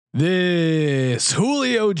This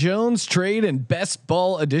Julio Jones trade and best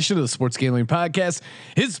ball edition of the Sports Gambling Podcast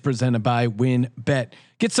is presented by WinBet.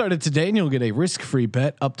 Get started today and you'll get a risk-free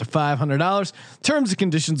bet up to $500. Terms and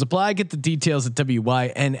conditions apply. Get the details at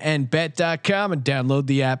wynnbet.com and download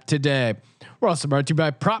the app today. We're also brought to you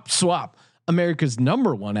by PropSwap, America's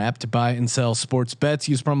 #1 app to buy and sell sports bets.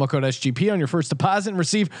 Use promo code SGP on your first deposit and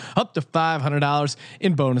receive up to $500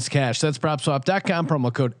 in bonus cash. That's PropSwap.com,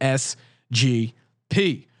 promo code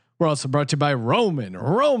SGP. We're also brought to you by Roman.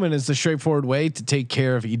 Roman is the straightforward way to take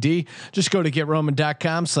care of ED. Just go to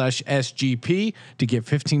GetRoman.com/SGP to get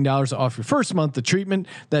 $15 off your first month of treatment.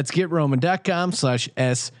 That's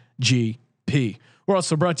GetRoman.com/SGP. We're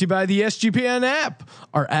also brought to you by the SGPN app.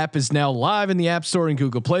 Our app is now live in the App Store and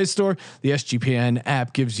Google Play Store. The SGPN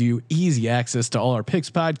app gives you easy access to all our picks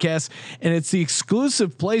podcasts, and it's the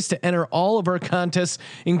exclusive place to enter all of our contests,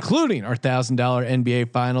 including our $1,000 NBA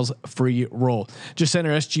Finals free roll. Just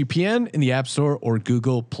enter SGPN in the App Store or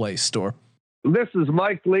Google Play Store. This is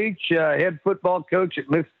Mike Leach, head football coach at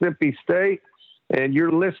Mississippi State, and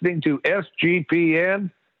you're listening to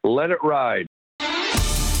SGPN. Let it ride.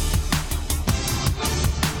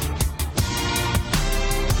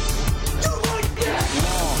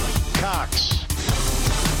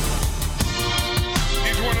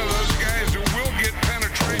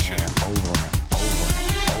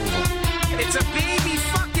 It's a baby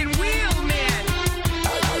fucking wheel, man.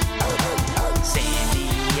 San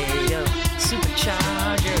Diego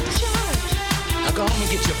Superchargers. Now go home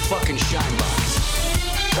and get your fucking shine box.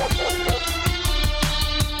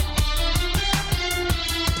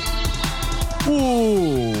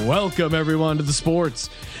 Ooh, welcome everyone to the Sports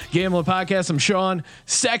Gambling Podcast. I'm Sean,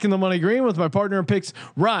 stacking the money green with my partner in picks,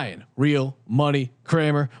 Ryan, Real Money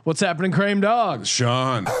Kramer. What's happening, Kramer Dog?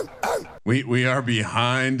 Sean, we are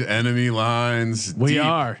behind enemy lines. We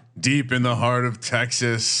are deep in the heart of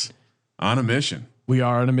Texas on a mission. We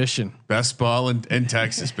are on a mission. Best ball in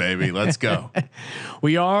Texas, baby. Let's go.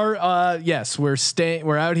 We are. Yes, we're staying.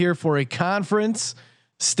 We're out here for a conference,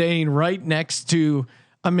 staying right next to.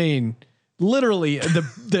 I mean, literally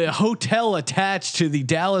the hotel attached to the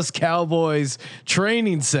Dallas Cowboys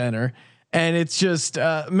training center. And it's just,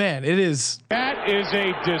 man, it is. That is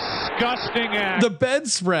a disgusting act. The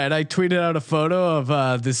bedspread. I tweeted out a photo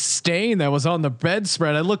of the stain that was on the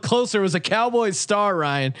bedspread. I looked closer. It was a Cowboys star,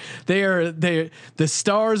 Ryan. The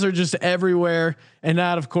stars are just everywhere. And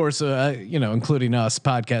not, of course, including us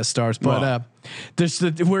podcast stars, but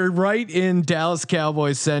we're right in Dallas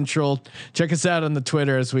Cowboys Central. Check us out on the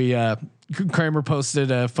Twitter as we, Kramer posted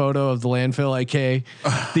a photo of the landfill, aka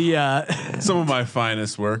some of my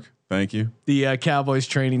finest work. Thank you. The Cowboys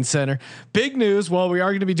training center. Big news. Well, we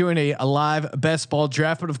are going to be doing a live best ball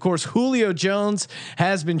draft, but of course, Julio Jones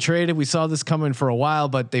has been traded. We saw this coming for a while,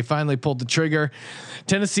 but they finally pulled the trigger.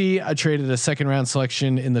 Tennessee traded a second round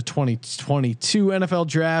selection in the 2022 NFL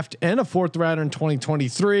draft and a fourth rounder in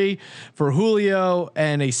 2023 for Julio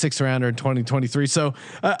and a sixth rounder in 2023. So,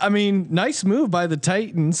 I mean, nice move by the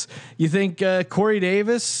Titans. You think Corey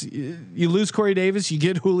Davis, you lose Corey Davis, you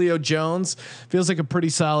get Julio Jones. Feels like a pretty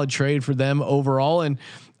solid trade for them overall. And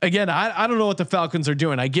again, I don't know what the Falcons are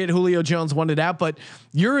doing. I get Julio Jones wanted out, but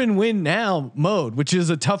you're in win now mode, which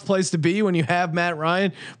is a tough place to be when you have Matt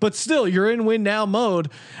Ryan, but still you're in win now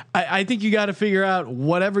mode. I think you got to figure out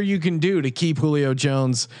whatever you can do to keep Julio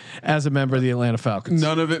Jones as a member of the Atlanta Falcons.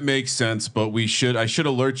 None of it makes sense, but I should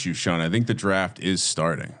alert you, Sean. I think the draft is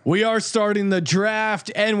starting. We are starting the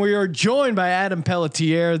draft and we are joined by Adam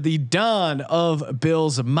Pelletier, the Don of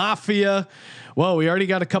Bills Mafia. Well, we already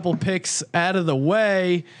got a couple picks out of the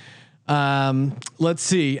way. Let's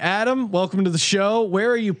see. Adam, welcome to the show. Where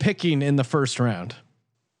are you picking in the first round?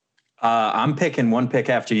 I'm picking one pick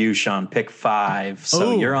after you, Sean. Pick 5.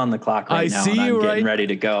 So you're on the clock right now. And I'm getting ready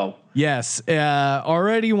to go. Yes.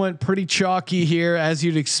 Already went pretty chalky here, as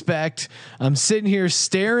you'd expect. I'm sitting here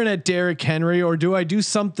staring at Derrick Henry, or do I do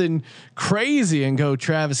something crazy and go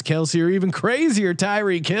Travis Kelce, or even crazier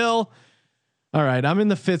Tyreek Hill? All right, I'm in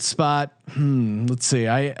the 5th spot. Let's see.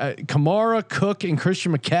 Kamara, Cook, and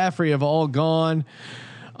Christian McCaffrey have all gone.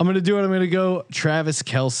 I'm going to do it. I'm going to go Travis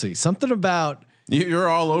Kelce. Something about you're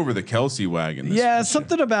all over the Kelce wagon.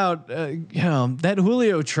 Something about that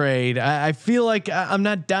Julio trade. I feel like I'm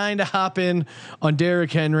not dying to hop in on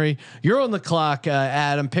Derrick Henry. You're on the clock,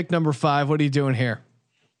 Adam. Pick number 5. What are you doing here?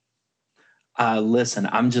 Listen,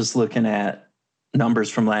 I'm just looking at numbers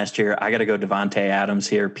from last year. I got to go Devontae Adams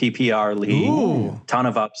here. PPR league, ton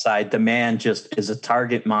of upside. The man just is a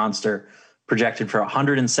target monster, projected for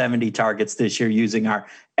 170 targets this year using our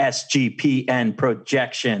SGPN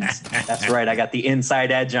projections. That's right. I got the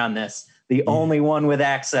inside edge on this. the only one with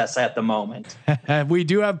access at the moment. We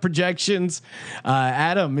do have projections.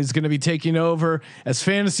 Adam is going to be taking over as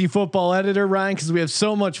fantasy football editor, Ryan, because we have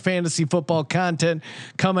so much fantasy football content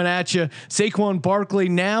coming at you. Saquon Barkley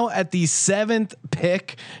now at the 7th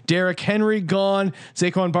pick. Derrick Henry gone.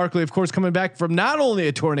 Saquon Barkley, of course, coming back from not only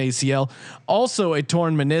a torn ACL, also a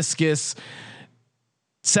torn meniscus.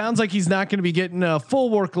 Sounds like he's not going to be getting a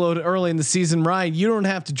full workload early in the season. Ryan, you don't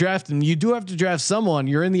have to draft him. You do have to draft someone.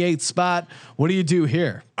 You're in the 8th spot. What do you do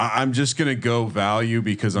here? I'm just going to go value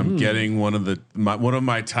because I'm getting one of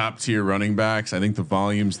my top tier running backs. I think the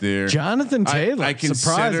volume's there. Jonathan Taylor. I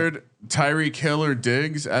considered Tyreek Hill or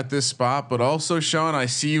Diggs at this spot, but also Sean, I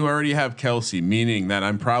see you already have Kelsey, meaning that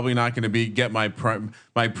I'm probably not going to get my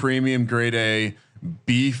premium grade A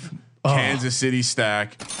beef Kansas City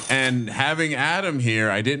stack. And having Adam here,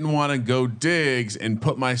 I didn't want to go Diggs and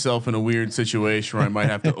put myself in a weird situation where I might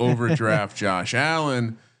have to overdraft Josh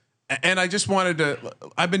Allen. And I just wanted to.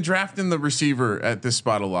 I've been drafting the receiver at this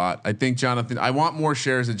spot a lot. I think I want more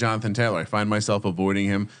shares of Jonathan Taylor. I find myself avoiding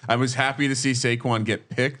him. I was happy to see Saquon get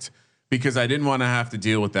picked because I didn't want to have to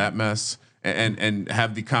deal with that mess and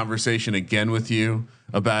have the conversation again with you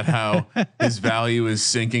about how his value is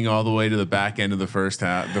sinking all the way to the back end of the first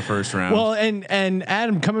round. Well, and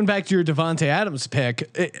Adam, coming back to your Devontae Adams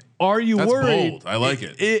pick, are you That's worried? bold. I like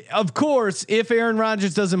it. Of course, if Aaron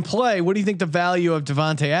Rodgers doesn't play, what do you think the value of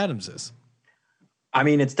Devontae Adams is? I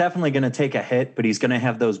mean, it's definitely going to take a hit, but he's going to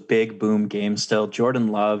have those big boom games still. Jordan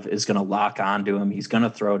Love is going to lock onto him. He's going to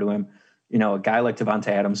throw to him. You know, a guy like Devontae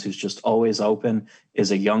Adams, who's just always open,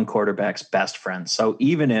 is a young quarterback's best friend. So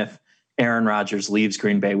even if Aaron Rodgers leaves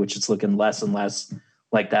Green Bay, which is looking less and less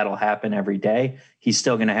like that'll happen every day, he's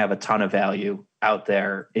still going to have a ton of value out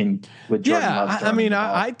there with Jordan Love. I mean,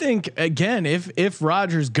 I think again, if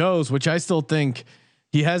Rodgers goes, which I still think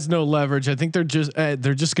he has no leverage. I think they're just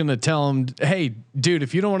going to tell him, hey, dude,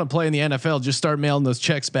 if you don't want to play in the NFL, just start mailing those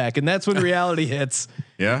checks back. And that's when reality hits.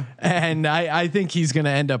 Yeah. And I think he's going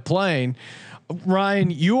to end up playing.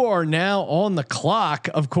 Ryan, you are now on the clock.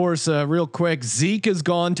 Of course, real quick, Zeke is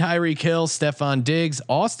gone. Tyreek Hill, Stephon Diggs,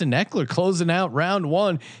 Austin Eckler closing out round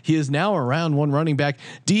 1. He is now a round 1 running back.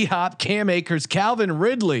 D Hop, Cam Akers, Calvin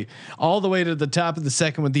Ridley, all the way to the top of the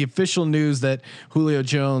second with the official news that Julio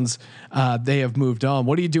Jones, they have moved on.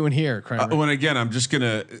 What are you doing here, Kramer? When again,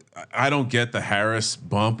 I don't get the Harris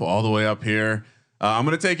bump all the way up here. I'm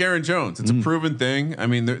going to take Aaron Jones. It's a proven thing. I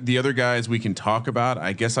mean, the other guys we can talk about,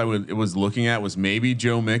 I guess was looking at was maybe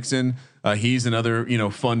Joe Mixon. He's another,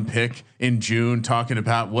 fun pick in June, talking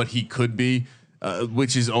about what he could be,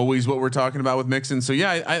 which is always what we're talking about with Mixon. So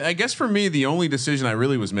yeah, I guess for me, the only decision I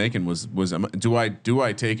really was making was do I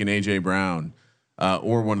take an AJ Brown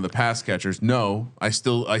or one of the pass catchers? No, I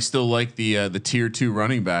still like the tier 2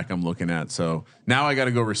 running back I'm looking at. So now I got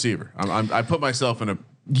to go receiver. I put myself in a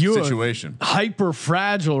situation hyper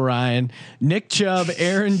fragile. Ryan, Nick Chubb,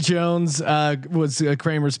 Aaron Jones was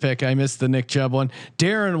Kramer's pick. I missed the Nick Chubb one.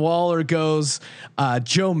 Darren Waller goes.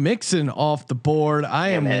 Joe Mixon off the board.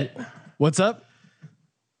 What's up?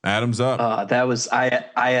 Adam's up. That was I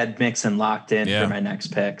had Mixon locked in for my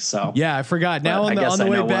next pick. So yeah, I forgot. Now on the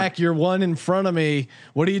way back, you're one in front of me.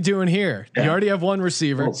 What are you doing here? Yeah. You already have one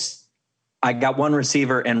receiver. Well, I got one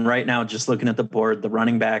receiver, and right now, just looking at the board, the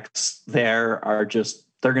running backs there are just.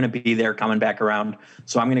 They're going to be there coming back around.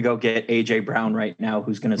 So I'm going to go get AJ Brown right now,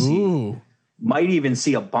 who's going to might even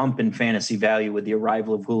see a bump in fantasy value with the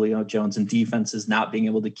arrival of Julio Jones and defenses not being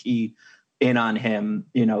able to key in on him.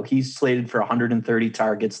 He's slated for 130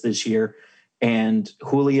 targets this year, and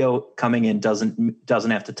Julio coming in doesn't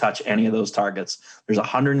have to touch any of those targets. There's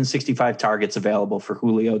 165 targets available for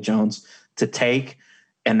Julio Jones to take.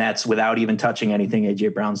 And that's without even touching anything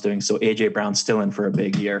AJ Brown's doing. So AJ Brown's still in for a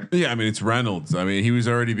big year. Yeah, I mean, it's Reynolds. I mean, he was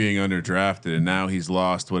already being underdrafted, and now he's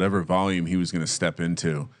lost whatever volume he was going to step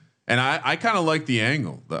into. And I kind of like the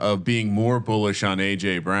angle of being more bullish on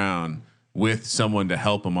AJ Brown with someone to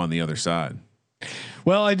help him on the other side.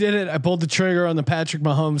 Well, I did it. I pulled the trigger on the Patrick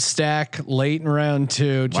Mahomes stack late in round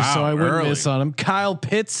 2, just so I wouldn't miss on him. Kyle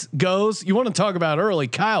Pitts goes. You want to talk about early?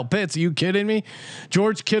 Kyle Pitts? Are you kidding me?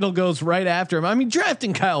 George Kittle goes right after him. I mean,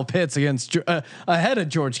 drafting Kyle Pitts ahead of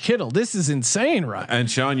George Kittle. This is insane, right? And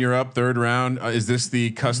Sean, you're up 3rd round. Is this the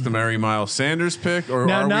customary Miles Sanders pick, or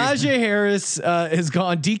now Najee Harris is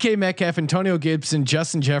gone? DK Metcalf, Antonio Gibson,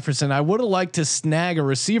 Justin Jefferson. I would have liked to snag a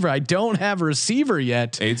receiver. I don't have a receiver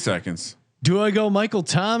yet. 8 seconds. Do I go Michael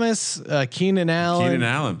Thomas, Keenan Allen? Keenan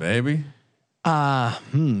Allen, baby. I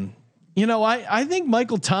think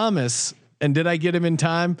Michael Thomas. And did I get him in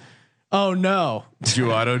time? Oh no! Did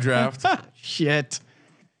you auto draft? Shit!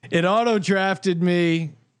 It auto drafted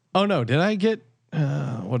me. Oh no! Did I get?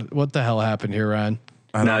 What the hell happened here, Ryan?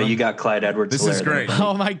 No, you got Clyde Edwards. This is great.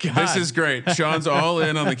 Oh my god, this is great. Sean's all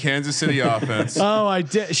in on the Kansas City offense. Oh, I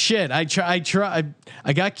did. Shit, I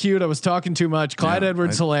got cute. I was talking too much. Clyde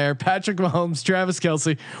Edwards-Helaire, Patrick Mahomes, Travis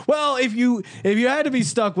Kelce. Well, if you had to be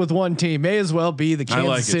stuck with one team, may as well be the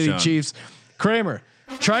Kansas City Chiefs. Kramer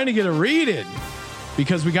trying to get a read in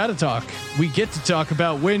because we got to talk. We get to talk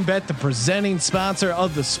about WynnBET, the presenting sponsor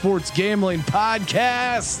of the Sports Gambling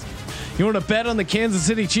Podcast. You want to bet on the Kansas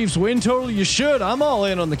City Chiefs win total? You should. I'm all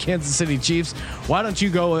in on the Kansas City Chiefs. Why don't you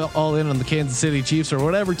go all in on the Kansas City Chiefs or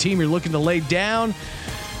whatever team you're looking to lay down?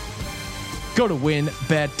 Go to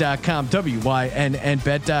wynnbet.com,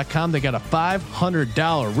 WYNNBet.com. They got a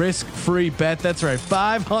 $500 risk-free bet. That's right,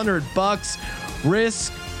 $500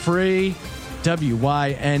 risk-free.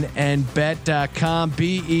 WYNNBet.com,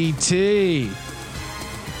 BET.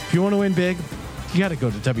 If you want to win big, you got to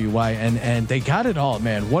go to WYNN. They got it all,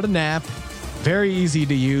 man. What an app. Very easy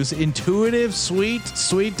to use. Intuitive, sweet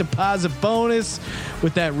deposit bonus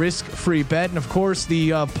with that risk-free bet. And of course,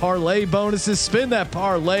 the parlay bonuses. Spin that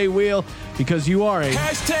parlay wheel because you are a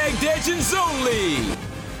 #Legends only.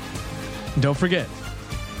 Don't forget,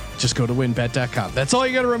 just go to wynnbet.com. That's all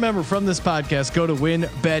you got to remember from this podcast. Go to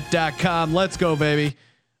wynnbet.com. Let's go, baby.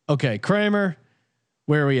 Okay, Kramer.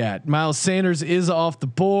 Where are we at? Miles Sanders is off the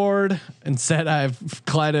board. Instead, I have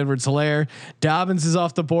Clyde Edwards-Helaire. Dobbins is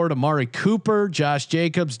off the board. Amari Cooper, Josh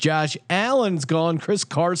Jacobs, Josh Allen's gone. Chris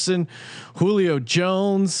Carson, Julio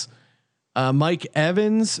Jones, Mike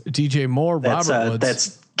Evans, DJ Moore, Robert Woods.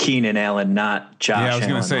 That's Keenan Allen, not Josh. Yeah, I was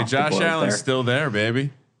going to say Josh Allen's there. Still there, baby.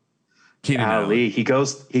 Keenan Allen. He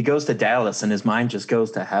goes to Dallas and his mind just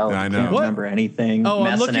goes to hell. I know. He can't remember anything. Oh,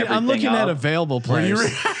 I'm looking up. at available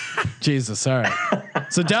players. Jesus, all right.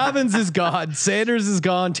 So Dobbins is gone. Sanders is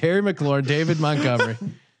gone. Terry McLaurin, David Montgomery,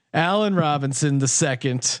 Allen Robinson the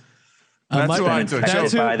second. That's who I took.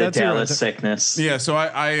 That's by the Dallas sickness. Yeah, so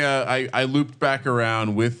I looped back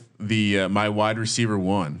around with the my wide receiver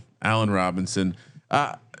one, Allen Robinson.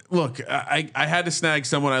 Look, I had to snag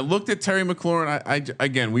someone. I looked at Terry McLaurin. I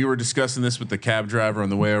again, we were discussing this with the cab driver on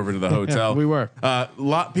the way over to the hotel. We were.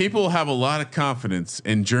 People have a lot of confidence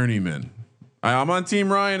in journeyman. I'm on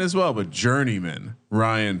team Ryan as well, but journeyman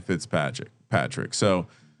Ryan Fitzpatrick. So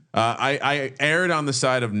I erred on the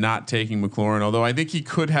side of not taking McLaurin, although I think he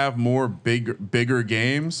could have more bigger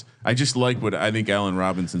games. I just like what I think Allen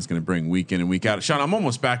Robinson's going to bring week in and week out. Sean, I'm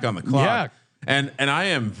almost back on the clock, and I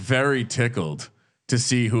am very tickled to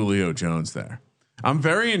see Julio Jones there. I'm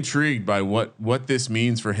very intrigued by what this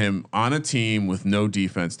means for him on a team with no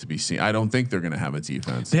defense to be seen. I don't think they're going to have a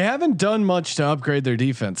defense. They haven't done much to upgrade their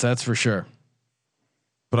defense. That's for sure.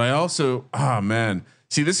 But I also,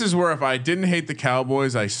 see, this is where if I didn't hate the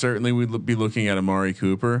Cowboys, I certainly would be looking at Amari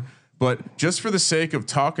Cooper. But just for the sake of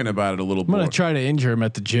talking about it a little more, I'm going to try to injure him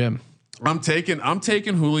at the gym. I'm taking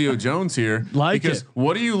Julio Jones here because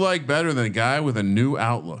what do you like better than a guy with a new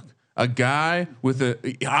outlook? A guy with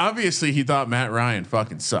obviously he thought Matt Ryan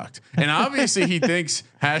fucking sucked, and obviously he thinks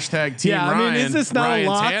 #Team Ryan. I mean, is this not Ryan a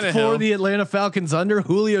lock Tannehill for the Atlanta Falcons under?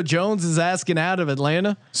 Julio Jones is asking out of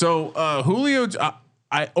Atlanta. So Julio,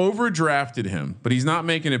 I overdrafted him, but he's not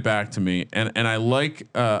making it back to me, and I like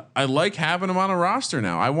having him on a roster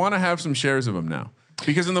now. I want to have some shares of him now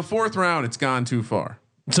because in the 4th round it's gone too far.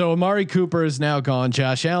 So Amari Cooper is now gone.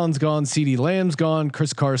 Josh Allen's gone. CeeDee Lamb's gone.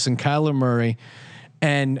 Chris Carson, Kyler Murray.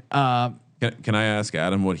 And can I ask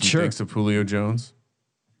Adam what he thinks of Julio Jones?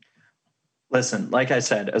 Listen, like I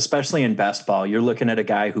said, especially in best ball, you're looking at a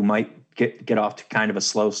guy who might get off to kind of a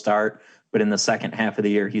slow start, but in the second half of the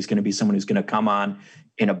year, he's going to be someone who's going to come on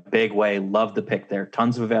in a big way. Love the pick there.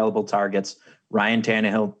 Tons of available targets. Ryan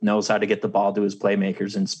Tannehill knows how to get the ball to his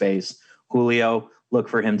playmakers in space. Julio, look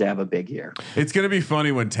for him to have a big year. It's going to be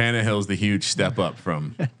funny when Tannehill's the huge step up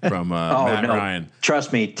from Matt Ryan.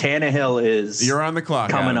 Trust me, Tannehill is. You're on the clock.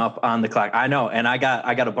 Coming up on the clock. I know, and I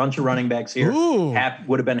got a bunch of running backs here.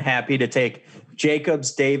 Would have been happy to take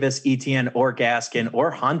Jacobs, Davis, Etienne, or Gaskin, or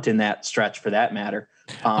Hunt in that stretch for that matter.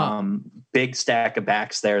 Big stack of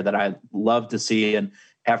backs there that I love to see. And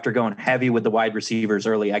after going heavy with the wide receivers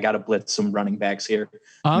early, I got to blitz some running backs here.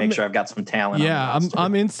 Make sure I've got some talent. Yeah,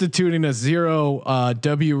 I'm instituting a 0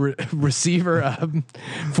 W receiver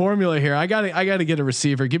formula here. I got to get a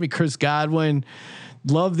receiver. Give me Chris Godwin.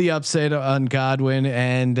 Love the upside on Godwin,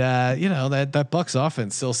 and that Bucks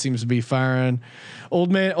offense still seems to be firing.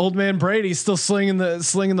 Old man Brady still slinging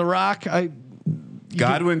the rock.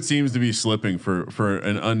 Godwin seems to be slipping for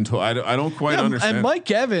an untold. I don't quite understand. And Mike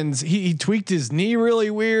Evans, he tweaked his knee really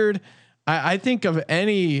weird. I think of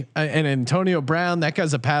and Antonio Brown, that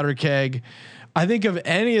guy's a powder keg. I think of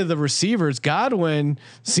any of the receivers, Godwin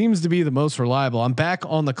seems to be the most reliable. I'm back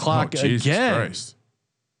on the clock again. Christ.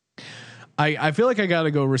 I feel like I got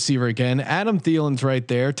to go receiver again. Adam Thielen's right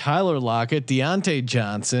there. Tyler Lockett, Deontay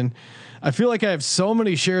Johnson. I feel like I have so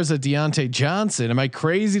many shares of Deontay Johnson. Am I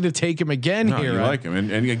crazy to take him again here? You like him,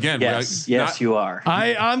 and again, yes, you are.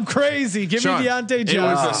 I'm crazy. Give Sean, me Deontay Johnson. It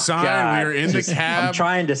was a sign. God. We were in the cab. I'm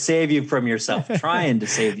trying to save you from yourself. Trying to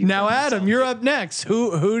save you. Now, Adam, you're up next.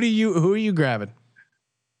 Who are you grabbing?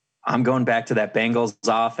 I'm going back to that Bengals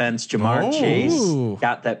offense. Jamar Chase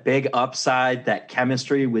got that big upside, that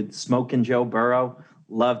chemistry with Smoke and Joe Burrow.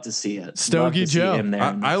 Love to see it. Stogie Joe.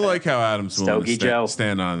 I like how Adam's willing to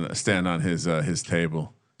stand on his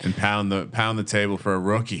table and pound the table for a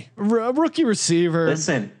rookie. Rookie receiver.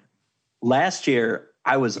 Listen, last year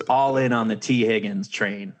I was all in on the T Higgins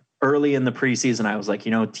train. Early in the preseason, I was like,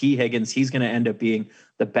 T Higgins, he's going to end up being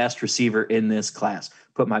the best receiver in this class.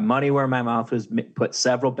 Put my money where my mouth was, put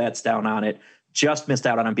several bets down on it. Just missed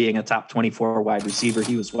out on him being a top 24 wide receiver.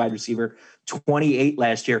 He was wide receiver 28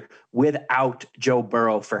 last year without Joe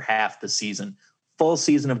Burrow for half the season. Full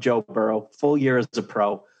season of Joe Burrow, full year as a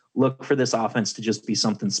pro. Look for this offense to just be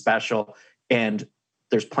something special. And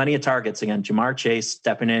there's plenty of targets. Again, Jamar Chase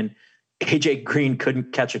stepping in. AJ Green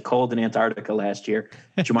couldn't catch a cold in Antarctica last year.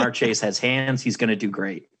 Jamar Chase has hands. He's going to do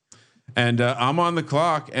great. And I'm on the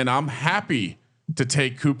clock, and I'm happy to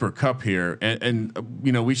take Cooper Kupp here. And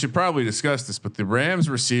we should probably discuss this, but the Rams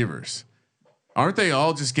receivers, aren't they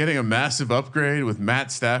all just getting a massive upgrade with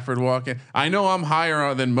Matt Stafford walking? I know I'm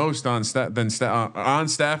higher than most on Stafford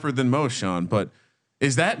than most, Sean, but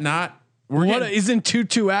is that not? Isn't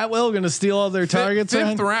Tutu Atwell going to steal all their targets?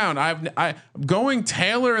 Fifth round. I going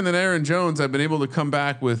Taylor and then Aaron Jones. I've been able to come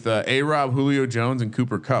back with A-Rob, Julio Jones, and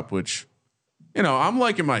Cooper Kupp, which I'm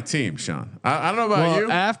liking my team, Sean. I don't know about you.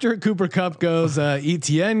 After Cooper Kupp goes,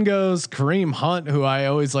 ETN goes, Kareem Hunt, who I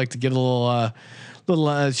always like to get a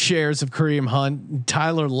little shares of Kareem Hunt.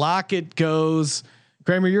 Tyler Lockett goes.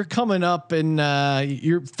 Kramer, you're coming up in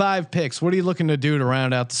your 5 picks. What are you looking to do to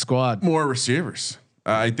round out the squad? More receivers.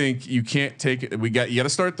 I think you can't take it. You got to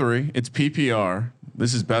start 3. It's PPR.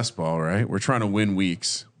 This is best ball, right? We're trying to win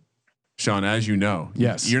weeks, Sean. As you know,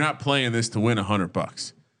 yes, you're not playing this to win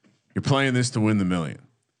 $100. You're playing this to win the $1 million.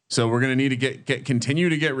 So we're going to need to continue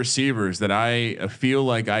to get receivers that I feel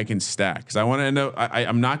like I can stack, because I want to end up.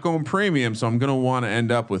 I'm not going premium, so I'm going to want to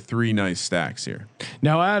end up with 3 nice stacks here.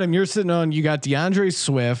 Now, Adam, you're sitting on. You got DeAndre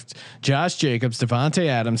Swift, Josh Jacobs, Devontae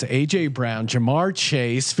Adams, AJ Brown, Jamar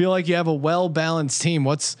Chase. Feel like you have a well balanced team.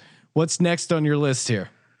 What's next on your list here?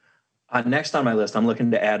 Next on my list, I'm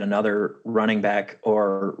looking to add another running back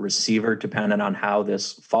or receiver, depending on how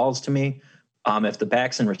this falls to me. If the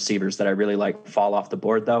backs and receivers that I really like fall off the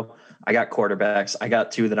board, though, I got quarterbacks. I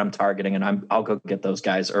got 2 that I'm targeting, and I'll go get those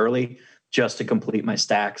guys early just to complete my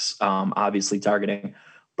stacks. Obviously targeting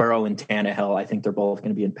Burrow and Tannehill. I think they're both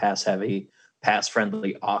going to be in pass-heavy,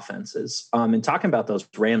 pass-friendly offenses. And talking about those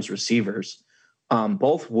Rams receivers,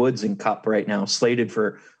 both Woods and Kupp right now slated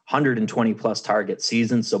for 120 plus target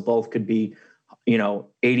seasons. So both could be,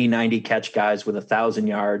 80, 90 catch guys with 1,000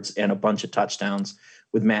 yards and a bunch of touchdowns.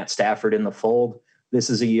 With Matt Stafford in the fold, this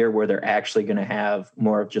is a year where they're actually going to have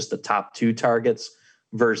more of just the top 2 targets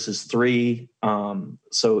versus 3.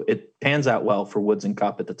 So it pans out well for Woods and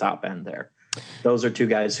Kupp at the top end there. Those are 2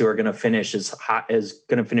 guys who are going to finish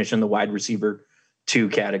in the wide receiver 2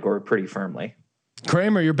 category pretty firmly.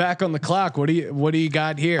 Kramer, you're back on the clock. What do you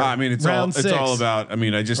got here? I mean, it's all about. I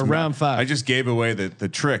mean, round 5. I just gave away the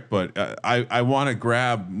trick, but I want to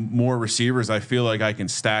grab more receivers. I feel like I can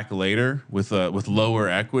stack later with lower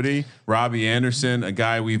equity. Robbie Anderson, a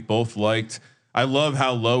guy we've both liked. I love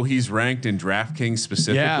how low he's ranked in DraftKings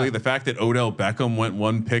specifically. Yeah. The fact that Odell Beckham went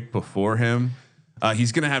 1 pick before him.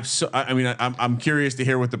 He's going to have. I'm curious to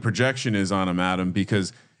hear what the projection is on him, Adam,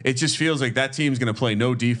 because it just feels like that team's going to play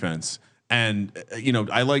no defense. And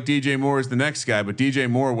I like DJ Moore as the next guy, but DJ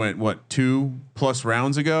Moore went 2+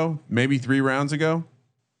 rounds ago, maybe 3 rounds ago.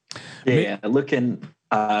 Yeah, looking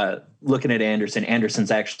at Anderson.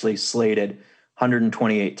 Anderson's actually slated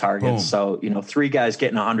 128 targets. Boom. So 3 guys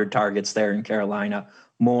getting 100 targets there in Carolina.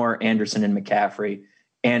 Moore, Anderson, and McCaffrey.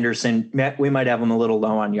 Anderson, we might have him a little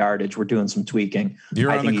low on yardage. We're doing some tweaking.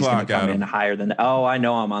 You're on the clock, he's going to come in higher than. Oh, I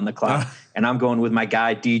know I'm on the clock, and I'm going with my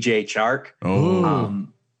guy DJ Chark. Oh.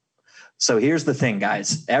 So here's the thing,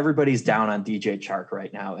 guys. Everybody's down on DJ Chark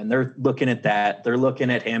right now, and they're looking at that. They're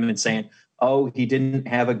looking at him and saying, oh, he didn't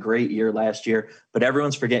have a great year last year, but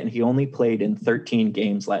everyone's forgetting he only played in 13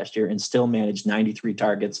 games last year and still managed 93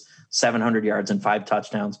 targets, 700 yards, and 5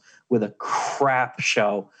 touchdowns with a crap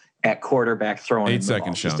show at quarterback throwing 8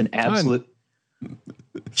 seconds, just an absolute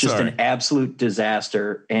Just an absolute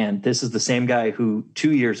disaster. And this is the same guy who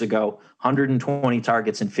 2 years ago, 120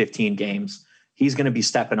 targets in 15 games. He's going to be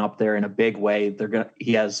stepping up there in a big way.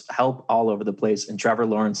 He has help all over the place. And Trevor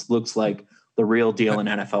Lawrence looks like the real deal in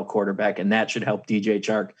NFL quarterback. And that should help DJ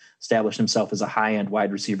Chark establish himself as a high-end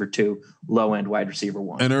wide receiver 2, low-end wide receiver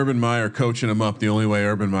 1. And Urban Meyer coaching him up the only way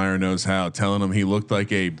Urban Meyer knows how, telling him he looked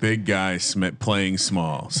like a big guy playing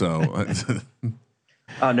small. So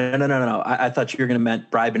oh, no. I thought you were going to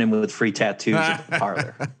meant bribing him with free tattoos at the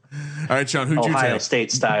parlor. All right, Sean, who'd you take? Ohio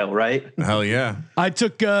State style, right? Hell yeah. I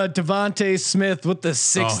took Devontae Smith with the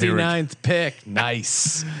 69th pick.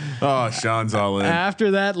 Nice. Oh, Sean's all in.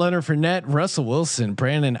 After that, Leonard Fournette, Russell Wilson,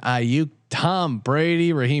 Brandon Ayuk, Tom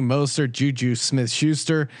Brady, Raheem Mostert, Juju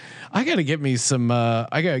Smith-Schuster. I got to get me some.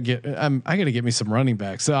 I got to get me some running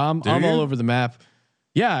backs. So I'm all over the map.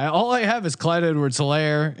 Yeah, all I have is Clyde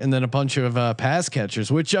Edwards-Helaire and then a bunch of pass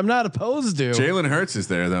catchers, which I'm not opposed to. Jalen Hurts is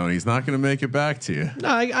there though, and he's not going to make it back to you. No,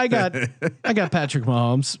 I got Patrick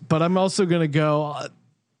Mahomes, but I'm also going to go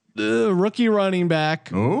rookie running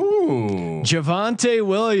back. Ooh, Javonte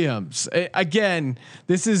Williams. Again,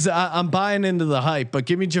 this is I'm buying into the hype, but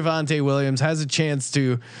give me Javonte Williams, has a chance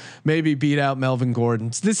to maybe beat out Melvin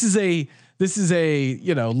Gordon. This is a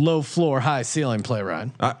low floor, high ceiling play,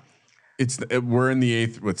 Ryan. We're in the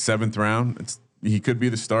 7th round. He could be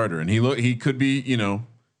the starter, and he could be.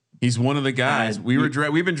 He's one of the guys. We've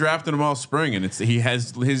been drafting him all spring, and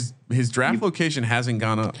his draft location hasn't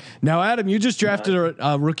gone up. Now, Adam, you just drafted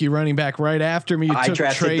a rookie running back right after me. I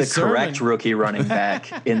drafted the correct rookie running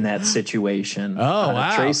back in that situation. Oh,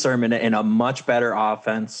 wow. Trey Sermon in a much better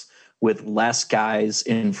offense with less guys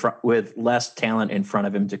in front, with less talent in front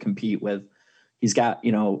of him to compete with. He's got,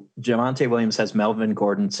 Javonte Williams has Melvin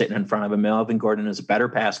Gordon sitting in front of him. Melvin Gordon is a better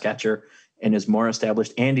pass catcher and is more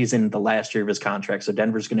established. And he's in the last year of his contract. So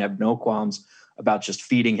Denver's going to have no qualms about just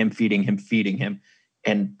feeding him.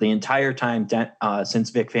 And the entire time since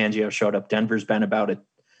Vic Fangio showed up, Denver's been about a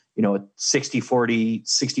 60-40,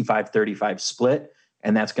 65-35 split.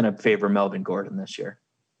 And that's going to favor Melvin Gordon this year.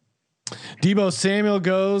 Deebo Samuel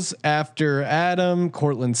goes after Adam.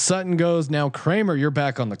 Cortland Sutton goes. Now Kramer, you're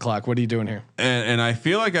back on the clock. What are you doing here? And I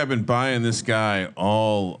feel like I've been buying this guy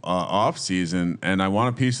all off season, and I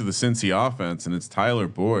want a piece of the Cincy offense, and it's Tyler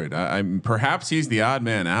Boyd. I'm perhaps he's the odd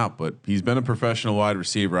man out, but he's been a professional wide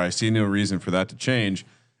receiver. I see no reason for that to change.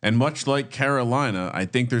 And much like Carolina, I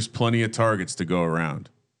think there's plenty of targets to go around.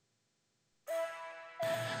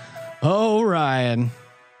 Oh, Ryan.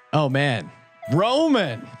 Oh man.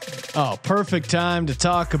 Roman. Oh, perfect time to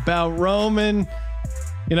talk about Roman.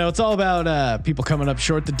 It's all about people coming up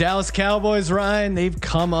short. The Dallas Cowboys, Ryan, they've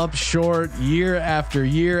come up short year after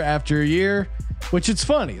year after year, which it's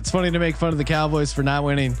funny. It's funny to make fun of the Cowboys for not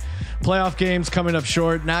winning playoff games, coming up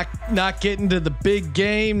short, not getting to the big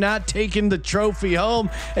game, not taking the trophy home,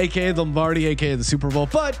 aka the Lombardi, aka the Super Bowl.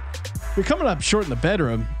 But you're coming up short in the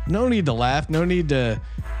bedroom. No need to laugh. No need to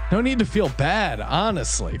feel bad.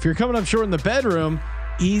 Honestly, if you're coming up short in the bedroom,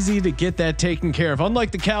 easy to get that taken care of.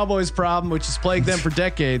 Unlike the Cowboys problem, which has plagued them for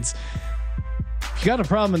decades. If you got a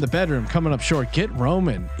problem in the bedroom coming up short, Get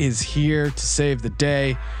Roman is here to save the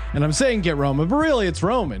day. And I'm saying Get Roman, but really it's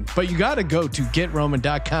Roman. But you got to go to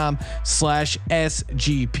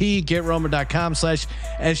GetRoman.com/SGP.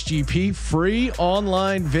 GetRoman.com/SGP. Free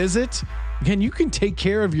online visit. Again, you can take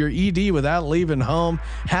care of your ED without leaving home.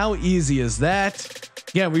 How easy is that?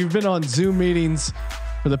 Yeah, we've been on Zoom meetings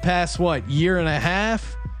for the past year and a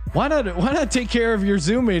half. Why not take care of your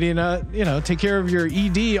Zoom meeting? Take care of your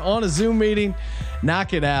ED on a Zoom meeting,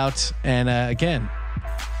 knock it out. And again,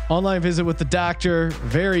 online visit with the doctor,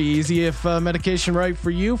 very easy. If medication right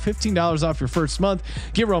for you, $15 off your first month.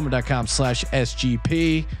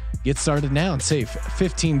 GetRoman.com/SGP. Get started now and save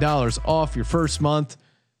 $15 off your first month.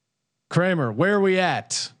 Kramer, where are we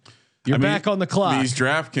at? You're back on the clock. These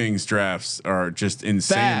DraftKings drafts are just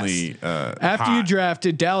insanely after hot. You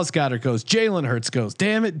drafted, Dallas Goedert goes, Jalen Hurts goes,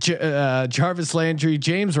 damn it, Jarvis Landry,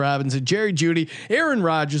 James Robinson, Jerry Jeudy, Aaron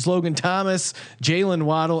Rodgers, Logan Thomas, Jalen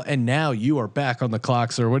Waddle, and now you are back on the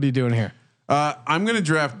clock, sir. What are you doing here? I'm going to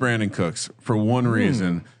draft Brandon Cooks for one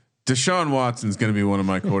reason. Deshaun Watson's going to be one of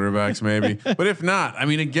my quarterbacks, maybe. But if not,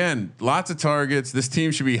 again, lots of targets. This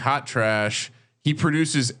team should be hot trash. He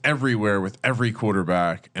produces everywhere with every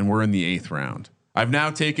quarterback, and we're in the 8th round. I've now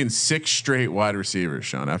taken 6 straight wide receivers,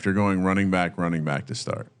 Sean, after going running back to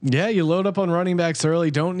start. Yeah, you load up on running backs early.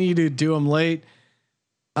 Don't need to do them late.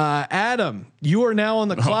 Adam, you are now on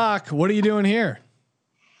the clock. What are you doing here?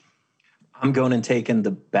 I'm going and taking the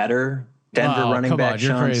better Denver running back,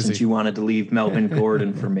 Sean, crazy. Since you wanted to leave Melvin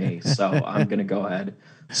Gordon for me. So I'm going to go ahead,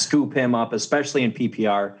 scoop him up, especially in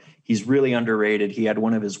PPR. He's really underrated. He had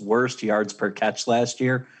one of his worst yards per catch last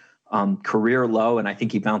year, career low. And I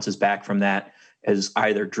think he bounces back from that as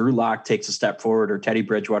either Drew Lock takes a step forward or Teddy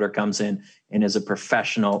Bridgewater comes in and is a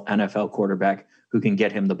professional NFL quarterback who can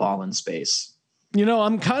get him the ball in space. You know,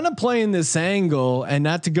 I'm kind of playing this angle, and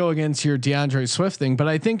not to go against your DeAndre Swift thing, but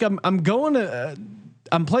I think I'm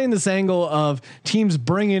playing this angle of teams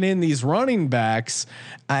bringing in these running backs,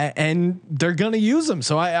 and they're going to use them.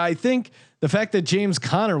 So I think the fact that James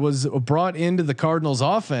Conner was brought into the Cardinals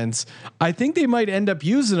offense, I think they might end up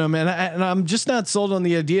using him. And I'm just not sold on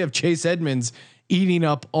the idea of Chase Edmonds eating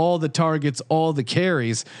up all the targets, all the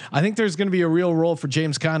carries. I think there's going to be a real role for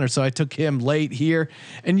James Conner. So I took him late here,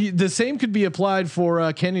 and the same could be applied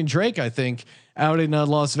for Kenyon Drake, I think, out in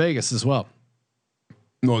Las Vegas as well.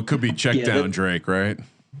 Well, it could be check down Drake, right?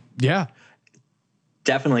 Yeah,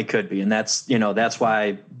 definitely could be. And that's why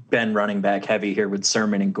I've been running back heavy here with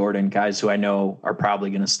Sermon and Gordon, guys who I know are probably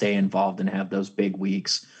going to stay involved and have those big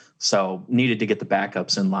weeks. So needed to get the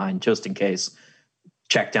backups in line just in case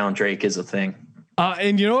check down Drake is a thing.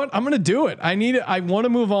 And you know what? I'm going to do it. I want to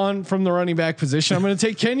move on from the running back position. I'm going to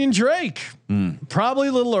take Kenyon Drake. Probably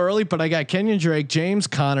a little early, but I got Kenyon Drake, James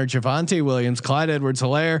Conner, Javonte Williams, Clyde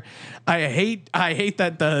Edwards-Helaire. I hate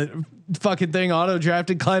that the fucking thing auto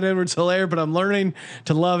drafted Clyde Edwards-Helaire, but I'm learning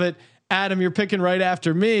to love it. Adam, you're picking right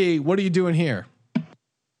after me. What are you doing here?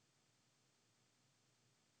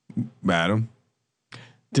 Adam.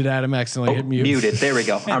 Did Adam accidentally hit mute? Muted. There we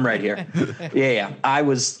go. I'm right here. Yeah.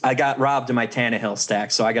 I got robbed in my Tannehill stack,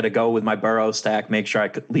 so I got to go with my Burrow stack. Make sure I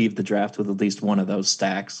could leave the draft with at least one of those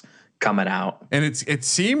stacks coming out. And it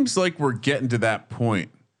seems like we're getting to that point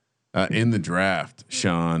in the draft,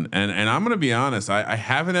 Sean. And I'm going to be honest. I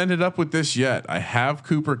haven't ended up with this yet. I have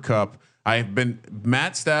Cooper Kupp.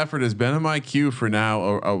 Matt Stafford has been in my queue for now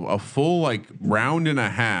a full like round and a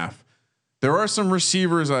half. There are some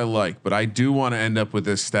receivers I like, but I do want to end up with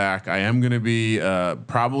this stack. I am going to be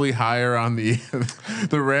probably higher on the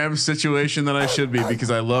the Rams situation than I should be because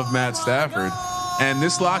I love Matt Stafford, and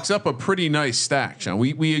this locks up a pretty nice stack. Sean,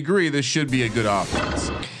 we agree this should be a good offense.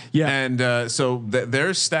 Yeah, and so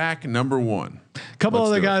there's stack number one. Couple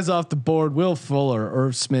other guys off the board: Will Fuller,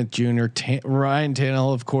 Irv Smith Jr., Ryan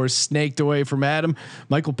Tannehill, of course, snaked away from Adam.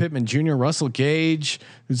 Michael Pittman Jr., Russell Gage,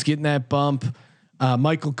 who's getting that bump.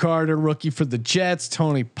 Michael Carter, rookie for the Jets.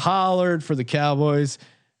 Tony Pollard for the Cowboys.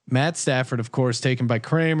 Matt Stafford, of course, taken by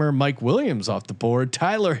Kramer. Mike Williams off the board.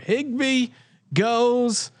 Tyler Higbee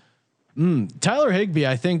goes. Tyler Higbee,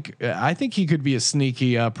 I think he could be a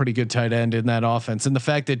sneaky, pretty good tight end in that offense. And the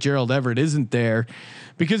fact that Gerald Everett isn't there,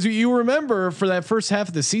 because you remember for that first half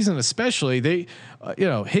of the season, especially they,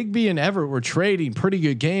 Higbee and Everett were trading pretty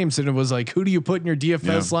good games, and it was like, who do you put in your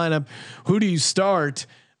DFS lineup? Who do you start?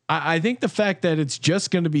 I think the fact that it's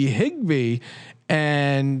just going to be Higbee,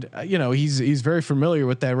 and he's very familiar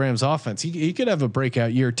with that Rams offense. He could have a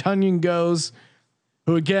breakout year. Tunyon goes,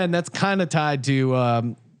 who again, that's kind of tied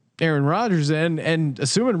to Aaron Rodgers, and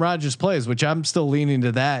assuming Rodgers plays, which I'm still leaning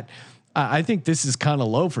to that. I think this is kind of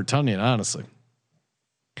low for Tunyon, honestly.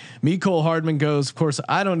 Mecole Hardman goes. Of course,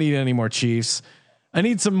 I don't need any more Chiefs. I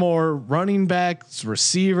need some more running backs,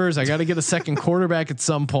 receivers. I got to get a second quarterback at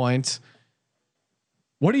some point.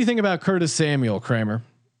 What do you think about Curtis Samuel, Kramer?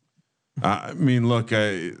 I mean, look,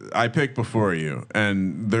 I picked before you,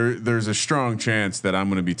 and there's a strong chance that I'm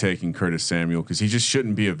going to be taking Curtis Samuel because he just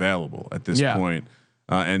shouldn't be available at this point.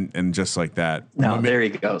 And just like that. No, there he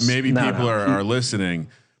goes. Maybe people are listening,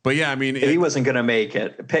 but yeah, I mean, he wasn't going to make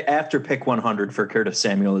it after pick 100 for Curtis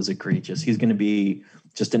Samuel is egregious. He's going to be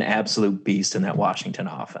just an absolute beast in that Washington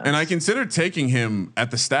offense. And I considered taking him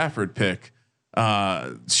at the Stafford pick.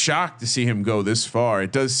 Shocked to see him go this far.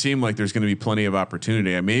 It does seem like there's going to be plenty of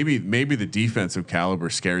opportunity. Maybe the defensive caliber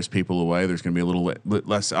scares people away. There's going to be a little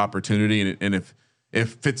less opportunity, and if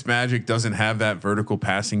Fitzmagic doesn't have that vertical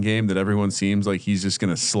passing game that everyone seems like he's just going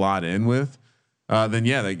to slot in with, then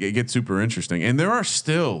yeah, it gets super interesting. And there are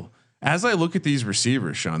still, as I look at these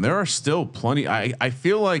receivers, Sean, there are still plenty. I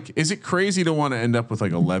feel like, is it crazy to want to end up with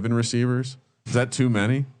like 11 receivers? Is that too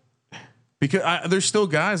many? Because there's still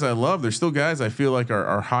guys I love. There's still guys I feel like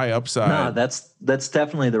are high upside. No, that's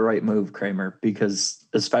definitely the right move, Kramer, because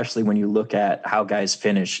especially when you look at how guys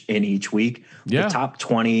finish in each week, the top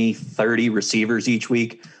 20, 30 receivers each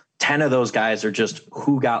week, 10 of those guys are just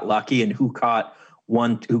who got lucky and who caught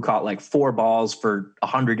like 4 balls for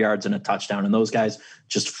 100 yards and a touchdown. And those guys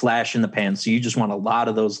just flash in the pan. So you just want a lot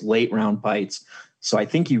of those late round bites. So I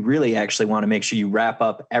think you really actually want to make sure you wrap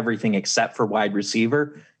up everything except for wide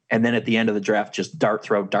receiver. And then at the end of the draft, just dart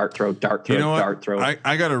throw. You know what?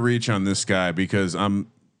 I got to reach on this guy because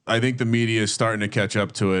I think the media is starting to catch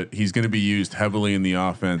up to it. He's going to be used heavily in the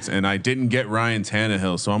offense, and I didn't get Ryan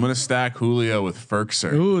Tannehill, so I'm going to stack Julio with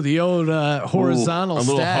Ferkser. Ooh, the old horizontal a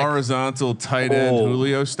stack. little horizontal tight end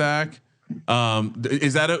Julio stack.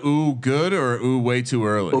 Is that a good or way too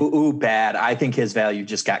early? Ooh, bad. I think his value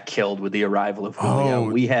just got killed with the arrival of Julio.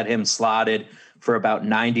 We had him slotted for about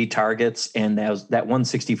 90 targets, and that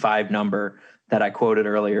 165 number that I quoted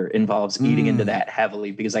earlier involves eating into that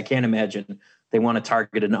heavily, because I can't imagine they want to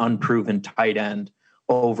target an unproven tight end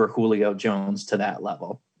over Julio Jones to that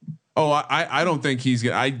level. Oh, I don't think he's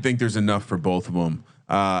gonna. I think there's enough for both of them.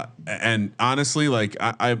 And honestly, like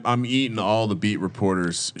I'm eating all the beat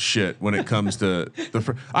reporters shit when it comes to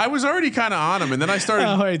I was already kind of on him, and then I started.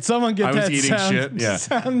 Oh wait, someone get that eating sound, shit. Yeah.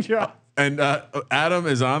 Sound drop. And Adam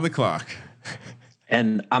is on the clock.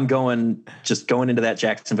 And I'm going into that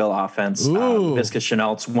Jacksonville offense. Visca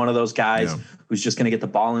Chenault's one of those guys who's just going to get the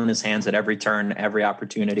ball in his hands at every turn, every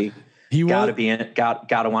opportunity. He got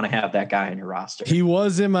to want to have that guy in your roster. He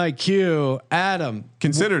was in my queue. Adam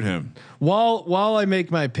considered him. While I make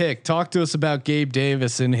my pick, talk to us about Gabe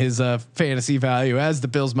Davis and his fantasy value as the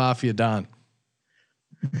Bills Mafia Don.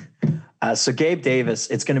 So Gabe Davis,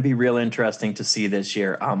 it's going to be real interesting to see this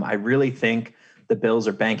year. I really think the Bills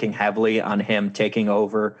are banking heavily on him taking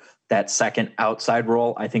over that second outside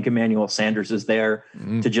role. I think Emmanuel Sanders is there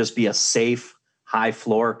to just be a safe, high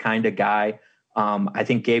floor kind of guy. I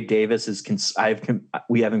think Gabe Davis is.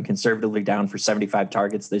 We have him conservatively down for 75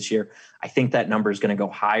 targets this year. I think that number is going to go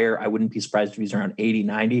higher. I wouldn't be surprised if he's around 80,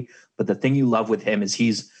 90. But the thing you love with him is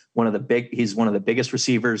he's one of the biggest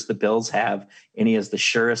receivers the Bills have, and he has the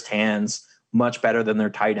surest hands, much better than their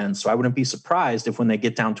tight ends. So I wouldn't be surprised if when they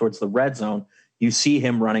get down towards the red zone, you see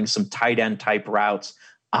him running some tight end type routes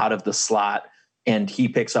out of the slot, and he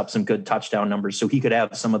picks up some good touchdown numbers. So he could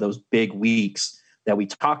have some of those big weeks that we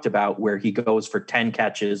talked about where he goes for 10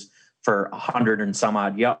 catches for 100 and some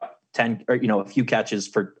odd, 10 or, a few catches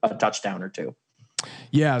for a touchdown or two.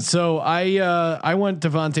 Yeah, so I went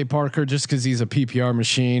Devontae Parker just because he's a PPR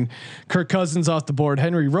machine. Kirk Cousins off the board,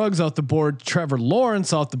 Henry Ruggs off the board, Trevor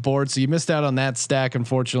Lawrence off the board. So you missed out on that stack,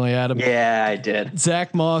 unfortunately, Adam. Yeah, I did.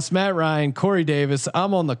 Zach Moss, Matt Ryan, Corey Davis.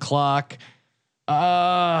 I'm on the clock.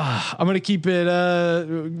 I'm gonna keep it.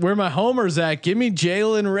 Where my homers at? Give me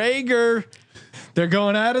Jalen Reagor. They're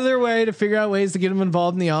going out of their way to figure out ways to get him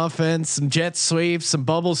involved in the offense. Some jet sweeps, some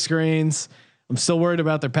bubble screens. I'm still worried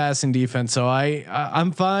about their passing defense, so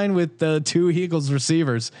I'm fine with the two Eagles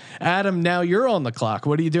receivers. Adam, now you're on the clock.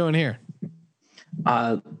 What are you doing here?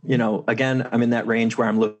 Again, I'm in that range where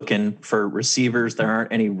I'm looking for receivers. There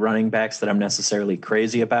aren't any running backs that I'm necessarily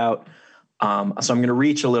crazy about. So I'm going to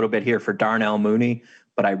reach a little bit here for Darnell Mooney,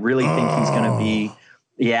 but I really think he's going to be.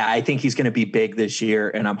 Yeah, I think he's going to be big this year,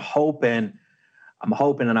 and I'm hoping,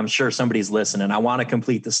 and I'm sure somebody's listening. I want to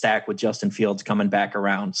complete the stack with Justin Fields coming back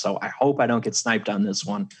around. So I hope I don't get sniped on this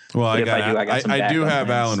one. Well, I do have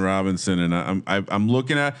plans. Allen Robinson, and I'm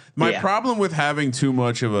looking at my problem with having too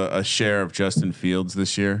much of a share of Justin Fields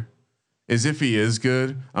this year is if he is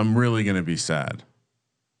good, I'm really going to be sad.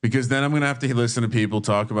 Because then I'm going to have to listen to people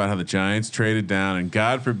talk about how the Giants traded down, and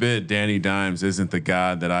God forbid Danny Dimes isn't the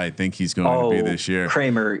god that I think he's going to be this year.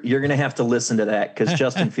 Kramer, you're going to have to listen to that because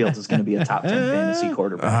Justin Fields is going to be a top 10 fantasy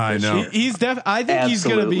quarterback. I know He's I think he's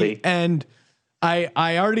going to be, and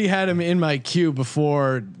I already had him in my queue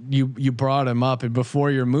before you brought him up and before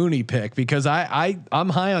your Mooney pick, because I'm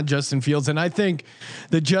high on Justin Fields, and I think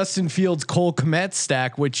the Justin Fields Cole Kmet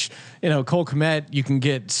stack, which Cole Kmet you can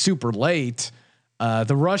get super late.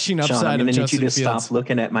 The rushing upside Sean, I'm going to need you to Fields. stop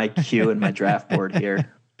looking at my queue and my draft board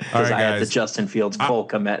here. Because I have the Justin Fields Cole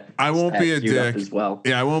Kmet. I won't be a dick as well.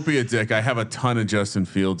 Yeah, I won't be a dick. I have a ton of Justin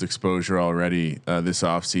Fields exposure already this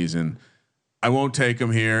offseason. I won't take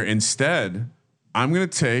him here. Instead, I'm going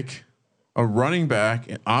to take a running back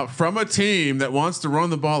from a team that wants to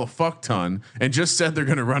run the ball a fuck ton and just said they're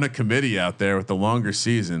going to run a committee out there with the longer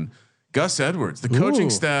season. Gus Edwards, the coaching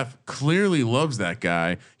staff clearly loves that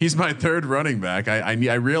guy. He's my third running back. I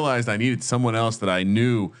realized I needed someone else that I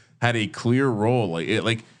knew had a clear role.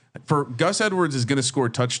 Like for Gus Edwards is going to score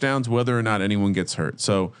touchdowns whether or not anyone gets hurt.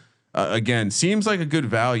 So again, seems like a good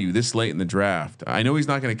value this late in the draft. I know he's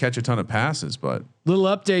not going to catch a ton of passes, but little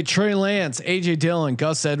update: Trey Lance, AJ Dillon,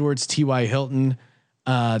 Gus Edwards, T.Y. Hilton,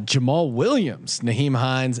 Jamal Williams, Naheem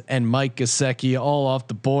Hines, and Mike Gesicki all off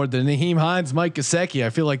the board. The Naheem Hines, Mike Gesicki, I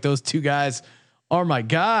feel like those two guys are my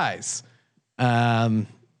guys.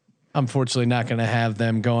 Unfortunately not going to have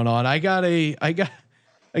them going on. I got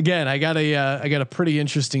Again, I got a pretty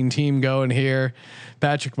interesting team going here.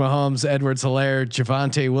 Patrick Mahomes, Edwards-Helaire,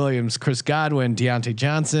 Javonte Williams, Chris Godwin, Deontay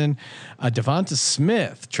Johnson, Devonta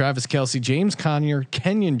Smith, Travis Kelce, James Conner,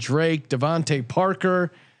 Kenyon Drake, Devontae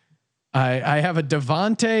Parker. I have a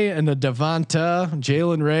Devontae and a Devonta,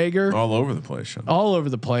 Jalen Reagor. All over the place, Sean. All over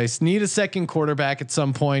the place. Need a second quarterback at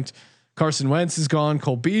some point. Carson Wentz is gone.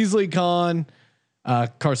 Cole Beasley gone.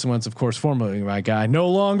 Carson Wentz, of course, formerly my guy, no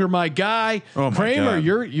longer my guy. Oh my Kramer,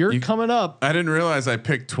 God. you're coming up. I didn't realize I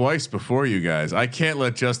picked twice before you guys. I can't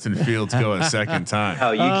let Justin Fields go a second time.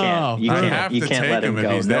 Oh, you can't. You I can't. have You to can't take let him him if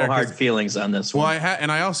go. he's No there, hard 'cause- feelings on this Well, one.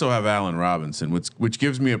 and I also have Allen Robinson, which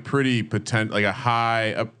gives me a pretty like a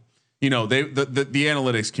high. The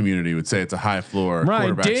analytics community would say it's a high floor.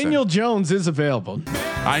 Right, Daniel stack. Jones is available,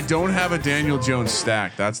 I don't have a Daniel Jones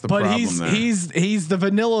stack. That's the but problem. he's the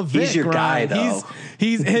vanilla Vic. He's your guy, Ryan. though.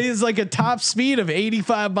 He's like a top speed of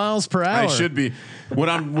 85 miles per hour. I should be. What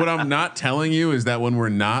I'm not telling you is that when we're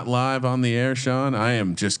not live on the air, Sean, I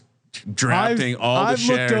am just drafting all the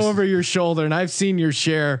shares. I've looked over your shoulder and I've seen your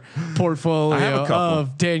share portfolio I have a couple.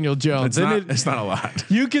 of Daniel Jones. It's not a lot.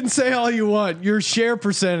 You can say all you want. Your share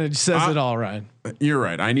percentage says it all, Ryan. You're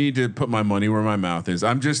right. I need to put my money where my mouth is.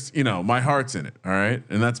 I'm just, my heart's in it. All right.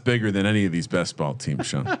 And that's bigger than any of these best ball teams,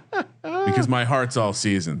 Sean, because my heart's all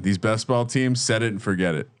season. These best ball teams, set it and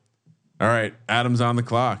forget it. All right. Adam's on the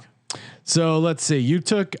clock. So let's see. You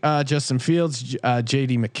took Justin Fields,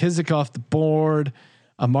 JD McKissick off the board.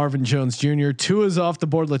 Marvin Jones Jr. Tua's off the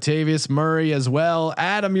board. Latavius Murray as well.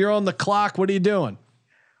 Adam, you're on the clock. What are you doing?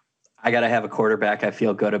 I got to have a quarterback I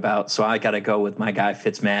feel good about. So I got to go with my guy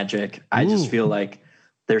Fitzmagic. I just feel like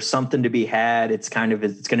there's something to be had. It's going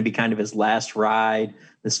to be kind of his last ride.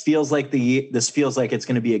 This feels like it's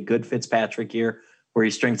going to be a good Fitzpatrick year where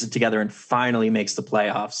he strings it together and finally makes the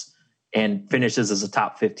playoffs and finishes as a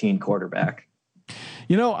top 15 quarterback.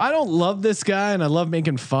 I don't love this guy and I love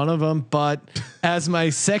making fun of him, but as my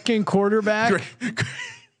second quarterback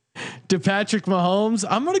to Patrick Mahomes,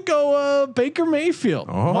 I'm going to go Baker Mayfield.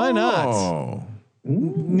 Why not?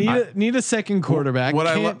 Need a second quarterback.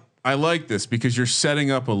 I like this because you're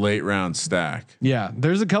setting up a late round stack. Yeah,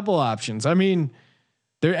 there's a couple options. I mean,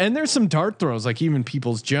 there's some dart throws like even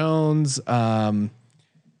Peoples Jones, Harrison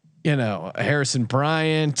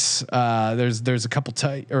Bryant. There's a couple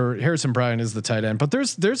Harrison Bryant is the tight end, but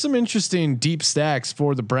there's some interesting deep stacks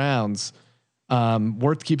for the Browns.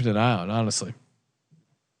 Worth keeping an eye on, honestly.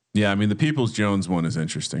 Yeah, I mean the Peoples Jones one is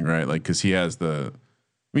interesting, right? Like because he has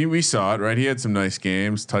we saw it, right? He had some nice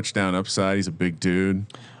games, touchdown upside. He's a big dude.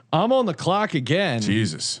 I'm on the clock again.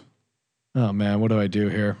 Jesus. Oh man, what do I do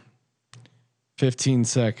here? 15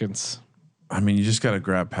 seconds. I mean, you just got to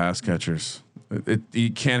grab pass catchers.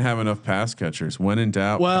 You can't have enough pass catchers when in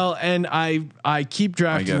doubt. Well, and I keep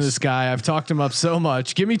drafting this guy. I've talked him up so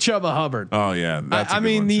much. Give me Chuba Hubbard. Oh yeah, I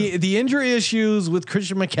mean the injury issues with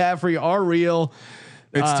Christian McCaffrey are real.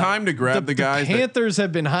 It's time to grab the guys. The Panthers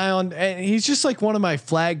have been high on, and he's just like one of my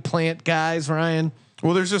flag plant guys, Ryan.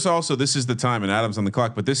 Well, there's just also this is the time, and Adam's on the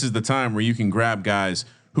clock, but this is the time where you can grab guys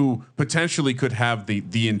who potentially could have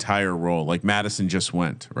the entire role. Like Madison just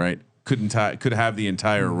went right, could have the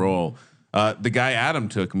entire role. The guy Adam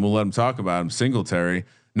took, and we'll let him talk about him, Singletary.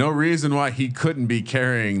 No reason why he couldn't be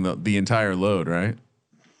carrying the entire load, right?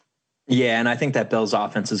 Yeah, and I think that Bills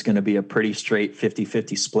offense is going to be a pretty straight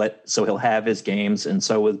 50-50 split. So he'll have his games, and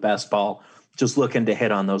so with best ball, just looking to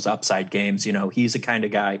hit on those upside games. He's the kind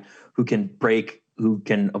of guy who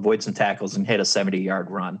can avoid some tackles and hit a 70-yard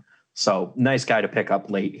run. So nice guy to pick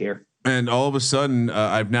up late here. And all of a sudden,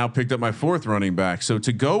 I've now picked up my fourth running back. So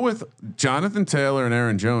to go with Jonathan Taylor and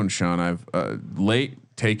Aaron Jones, Sean, I've late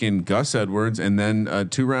taken Gus Edwards, and then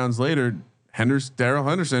 2 rounds later, Darrell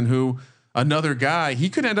Henderson, who another guy, he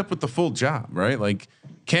could end up with the full job, right? Like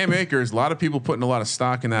Cam Akers, a lot of people putting a lot of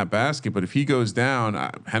stock in that basket, but if he goes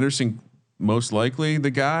down, Henderson most likely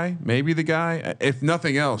maybe the guy. If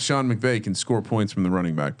nothing else, Sean McVay can score points from the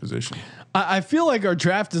running back position. I feel like our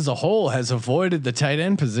draft as a whole has avoided the tight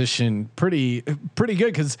end position pretty good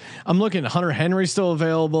because I'm looking at Hunter Henry still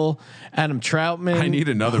available, Adam Troutman. I need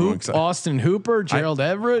another one. Austin Hooper, Gerald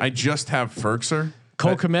Everett. I just have Ferkser.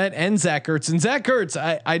 Cole Kmet and Zach Ertz. And Zach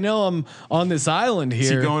Ertz, I know I'm on this island here. Is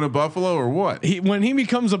he going to Buffalo or what? When he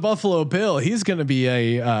becomes a Buffalo Bill, he's going to be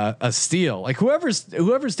a steal. Like whoever's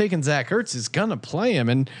taking Zach Ertz is going to play him.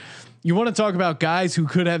 And you want to talk about guys who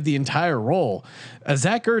could have the entire role.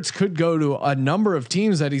 Zach Ertz could go to a number of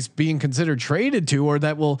teams that he's being considered traded to, or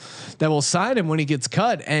that will sign him when he gets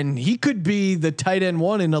cut, and he could be the tight end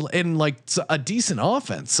one in like a decent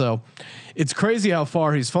offense. So it's crazy how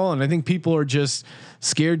far he's fallen. I think people are just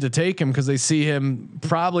scared to take him because they see him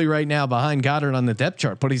probably right now behind Goddard on the depth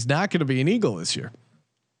chart, but he's not going to be an Eagle this year.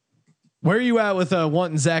 Where are you at with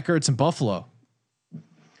wanting Zach Ertz in Buffalo,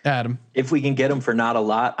 Adam? If we can get him for not a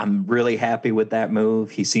lot, I'm really happy with that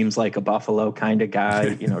move. He seems like a Buffalo kind of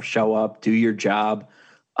guy, show up, do your job.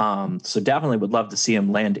 So definitely would love to see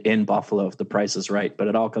him land in Buffalo if the price is right, but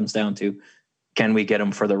it all comes down to, can we get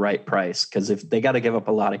him for the right price? Because if they got to give up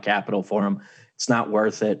a lot of capital for him, it's not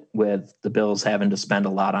worth it with the Bills having to spend a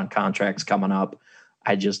lot on contracts coming up.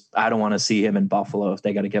 I don't want to see him in Buffalo if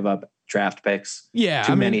they got to give up draft picks. Yeah.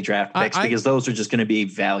 Too many draft picks because those are just going to be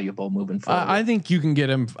valuable moving forward. I think you can get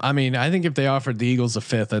him. I mean, I think if they offered the Eagles a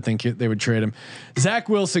fifth, I think they would trade him. Zach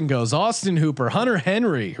Wilson goes, Austin Hooper, Hunter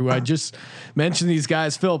Henry, who I just mentioned these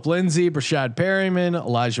guys, Philip Lindsay, Brashad Perryman,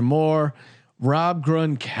 Elijah Moore, Rob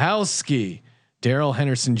Gronkowski, Daryl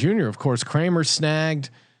Henderson Jr., of course, Kramer snagged,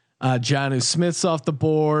 Jonnu Smith's off the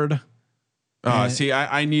board. See,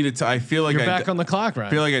 I needed to. I feel like you're back on the clock, right? I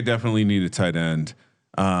feel like I definitely need a tight end.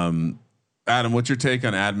 Adam, what's your take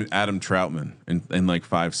on Adam Troutman in like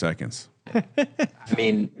 5 seconds? I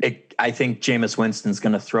mean, I think Jameis Winston's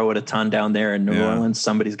going to throw it a ton down there in New Orleans.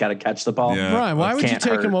 Somebody's got to catch the ball. Yeah. Ryan, why would you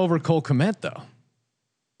take him over Cole Kmet though?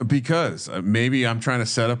 Because maybe I'm trying to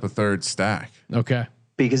set up a third stack. Okay.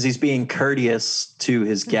 Because he's being courteous to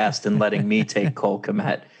his guest and letting me take Cole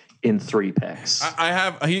Kmet in 3 picks.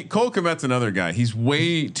 Cole Kmet's another guy. He's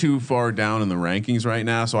way too far down in the rankings right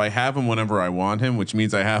now. So I have him whenever I want him, which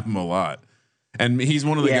means I have him a lot. And he's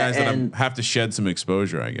one of the guys that I have to shed some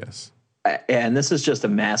exposure, I guess. And this is just a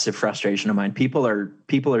massive frustration of mine. People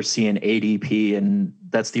are seeing ADP, and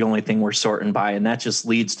that's the only thing we're sorting by. And that just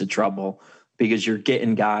leads to trouble because you're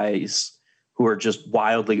getting guys who are just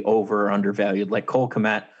wildly over or undervalued, like Cole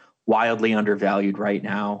Kmet. Wildly undervalued right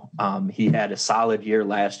now. He had a solid year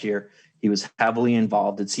last year. He was heavily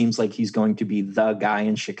involved. It seems like he's going to be the guy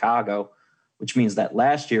in Chicago, which means that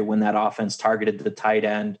last year when that offense targeted the tight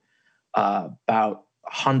end about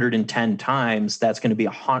 110 times, that's going to be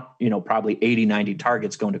probably 80, 90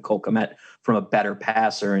 targets going to Cole Kmet from a better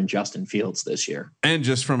passer in Justin Fields this year. And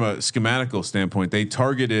just from a schematical standpoint, they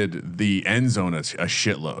targeted the end zone a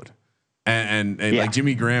shitload. And like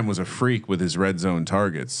Jimmy Graham was a freak with his red zone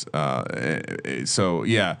targets. So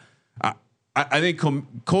yeah, I think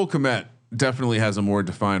Cole Kmet definitely has a more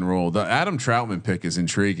defined role. The Adam Troutman pick is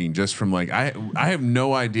intriguing just from like, I have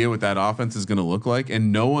no idea what that offense is going to look like,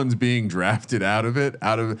 and no one's being drafted out of it,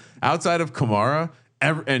 outside of Kamara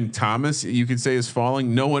and Thomas, you could say, is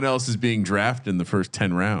falling. No one else is being drafted in the first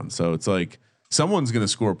 10 rounds. So it's like someone's going to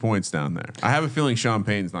score points down there. I have a feeling Sean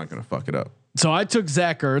Payton's not going to fuck it up. So I took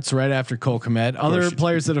Zach Ertz right after Cole Kmet. Other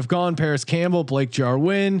players that have gone: Paris Campbell, Blake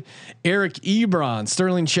Jarwin, Eric Ebron,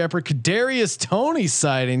 Sterling Shepard, Kadarius Toney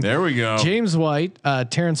sighting. There we go. James White,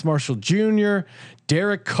 Terrence Marshall Jr.,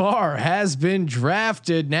 Derek Carr has been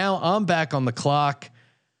drafted. Now I'm back on the clock.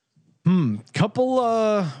 Couple.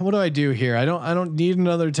 What do I do here? I don't need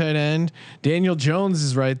another tight end. Daniel Jones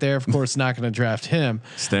is right there. Of course, not going to draft him.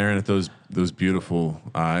 Staring at those beautiful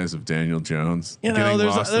eyes of Daniel Jones.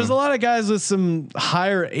 There's a lot of guys with some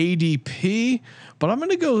higher ADP, but I'm going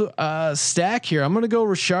to go stack here. I'm going to go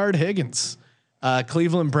Rashard Higgins,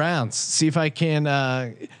 Cleveland Browns. See if I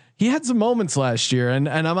can. He had some moments last year, and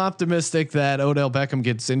I'm optimistic that Odell Beckham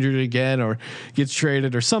gets injured again or gets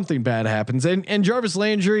traded or something bad happens. And Jarvis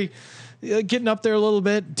Landry getting up there a little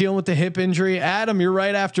bit, dealing with the hip injury. Adam, you're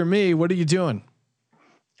right after me. What are you doing?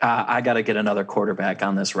 I got to get another quarterback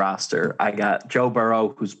on this roster. I got Joe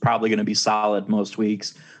Burrow, who's probably going to be solid most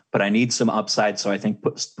weeks, but I need some upside. So I think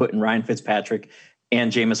putting Ryan Fitzpatrick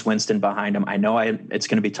and Jameis Winston behind him. I know it's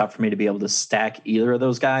going to be tough for me to be able to stack either of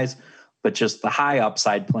those guys, but just the high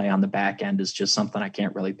upside play on the back end is just something I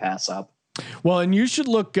can't really pass up. Well, and you should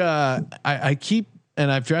look, I keep,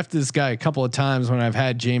 and I've drafted this guy a couple of times when I've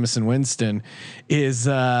had Jameson Winston, is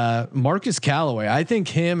Marcus Callaway. I think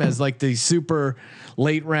him as like the super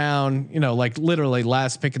late round, like literally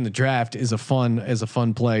last pick in the draft is a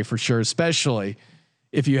fun play for sure, especially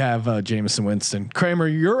if you have Jameson Winston. Kramer,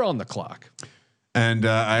 you're on the clock. And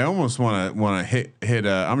I almost want to hit.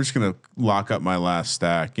 I'm just gonna lock up my last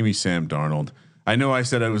stack. Give me Sam Darnold. I know I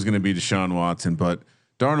said I was gonna be Deshaun Watson, but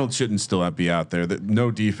Darnold shouldn't still be out there.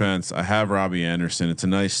 No defense. I have Robbie Anderson. It's a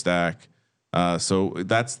nice stack. So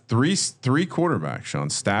that's three quarterbacks: Sean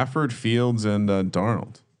Stafford, Fields, and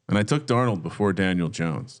Darnold. And I took Darnold before Daniel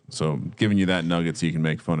Jones. So I'm giving you that nugget so you can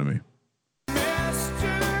make fun of me.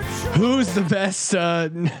 Who's the best?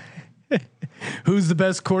 Who's the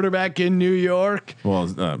best quarterback in New York? Well,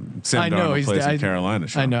 Sam Darnold plays in Carolina.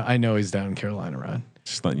 Sean. I know he's down in Carolina, Ron.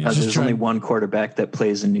 Just letting you know. There's only one quarterback that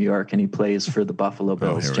plays in New York, and he plays for the Buffalo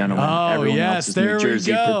Bills, gentlemen. Everyone else is New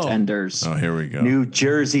Jersey Pretenders. Oh, here we go. New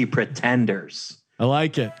Jersey Pretenders. I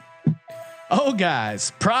like it. Oh,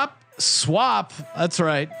 guys, prop swap. That's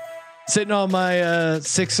right. Sitting on my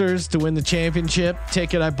Sixers to win the championship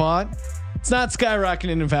ticket I bought. It's not skyrocketing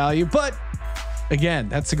in value, but again,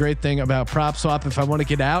 that's the great thing about prop swap. If I want to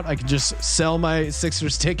get out, I can just sell my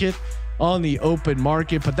Sixers ticket on the open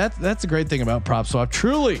market. But that's a great thing about prop swap.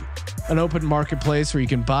 Truly an open marketplace where you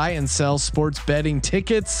can buy and sell sports betting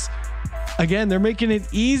tickets. Again, they're making it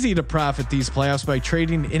easy to profit these playoffs by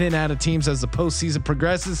trading in and out of teams as the postseason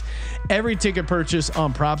progresses. Every ticket purchase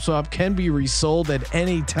on PropSwap can be resold at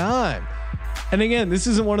any time. And again, this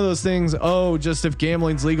isn't one of those things, just if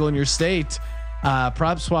gambling's legal in your state.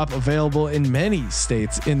 PropSwap available in many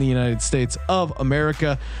states in the United States of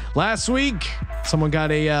America. Last week, someone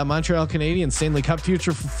got a Montreal Canadiens Stanley Cup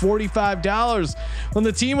future for $45 when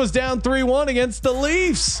the team was down 3-1 against the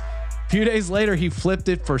Leafs. A few days later, he flipped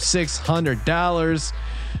it for $600.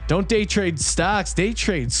 Don't day trade stocks, day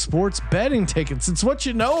trade sports betting tickets. It's what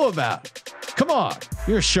you know about. Come on,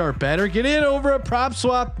 you're a sharp bettor. Get in over at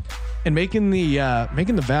PropSwap and making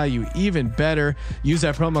the value even better. Use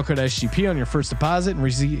that promo code SGP on your first deposit and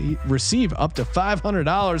receive up to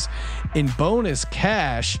 $500 in bonus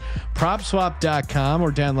cash. PropSwap.com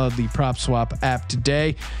or download the PropSwap app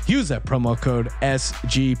today. Use that promo code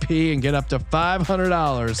SGP and get up to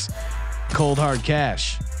 $500 cold hard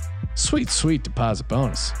cash. Sweet deposit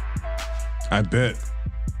bonus. I bet.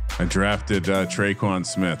 I drafted Traquan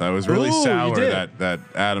Smith. I was really sour that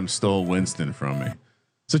Adam stole Winston from me.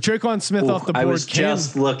 So Traquan Smith off the board. I was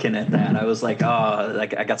just looking at that. I was like,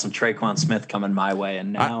 I got some Traquan Smith coming my way,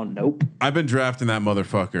 and now nope. I've been drafting that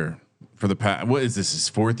motherfucker for the past. What is this? His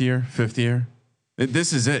 4th year, 5th year?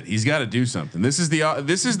 This is it. He's got to do something. This is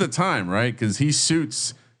the time, right? Because he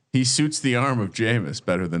suits the arm of Jameis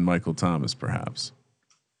better than Michael Thomas, perhaps.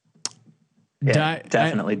 Yeah,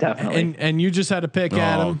 definitely. And you just had to pick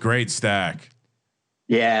Adam. Great stack.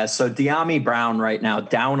 Yeah, so De'Ami Brown right now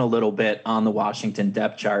down a little bit on the Washington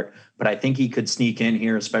depth chart, but I think he could sneak in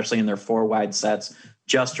here, especially in their 4 wide sets.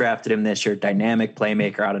 Just drafted him this year, dynamic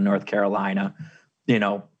playmaker out of North Carolina.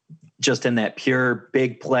 Just in that pure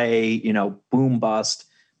big play, boom bust.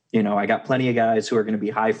 I got plenty of guys who are going to be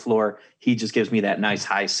high floor. He just gives me that nice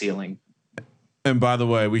high ceiling. And by the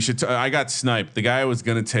way, I got sniped. The guy I was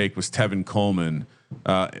going to take was Tevin Coleman.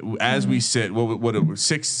 As we sit, what it was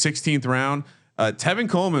 16th round. Tevin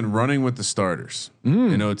Coleman running with the starters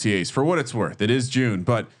in OTAs for what it's worth. It is June,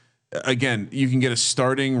 but again, you can get a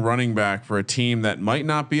starting running back for a team that might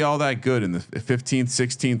not be all that good in the 15th,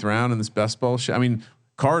 16th round in this best ball. I mean,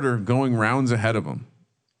 Carter going rounds ahead of him.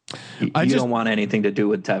 You don't want anything to do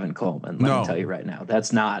with Tevin Coleman. Let me tell you right now,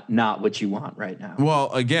 that's not what you want right now.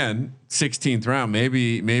 Well, again, 16th round, maybe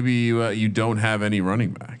you don't have any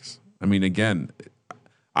running backs. I mean, again,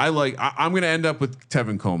 I'm going to end up with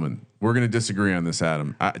Tevin Coleman. We're going to disagree on this,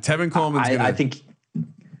 Adam. Tevin Coleman's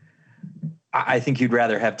I think you'd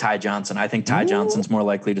rather have Ty Johnson. I think Ty Johnson's more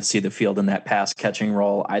likely to see the field in that pass catching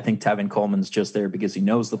role. I think Tevin Coleman's just there because he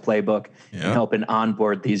knows the playbook and helping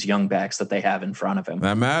onboard these young backs that they have in front of him.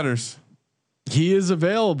 That matters. He is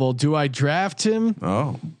available. Do I draft him?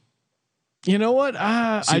 Oh, you know what?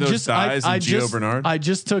 I just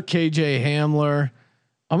took KJ Hamler.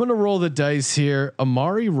 I'm going to roll the dice here.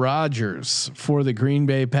 Amari Rodgers for the Green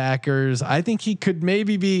Bay Packers. I think he could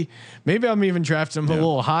maybe I'm even drafting him a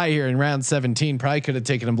little high here in round 17. Probably could have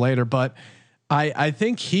taken him later, but I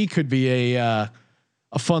think he could be a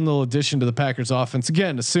fun little addition to the Packers offense.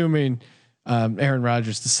 Again, assuming Aaron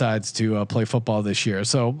Rodgers decides to play football this year.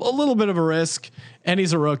 So a little bit of a risk, and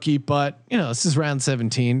he's a rookie, but this is round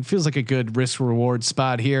 17. Feels like a good risk reward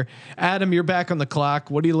spot here. Adam, you're back on the clock.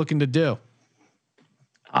 What are you looking to do?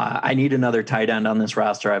 I need another tight end on this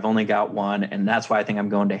roster. I've only got one, and that's why I think I'm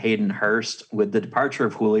going to Hayden Hurst. With the departure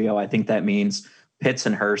of Julio, I think that means Pitts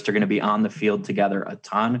and Hurst are going to be on the field together a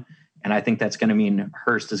ton, and I think that's going to mean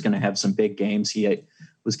Hurst is going to have some big games. He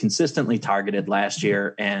was consistently targeted last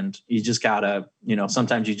year, and you just gotta,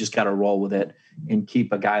 sometimes you just gotta roll with it and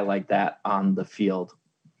keep a guy like that on the field.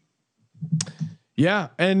 Yeah,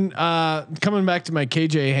 and coming back to my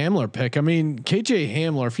KJ Hamler pick, I mean KJ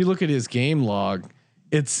Hamler, if you look at his game log,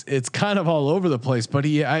 it's kind of all over the place, but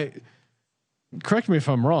correct me if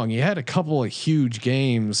I'm wrong. He had a couple of huge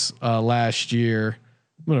games last year.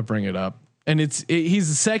 I'm going to bring it up, and he's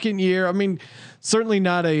the second year. I mean, certainly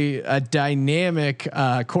not a dynamic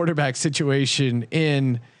quarterback situation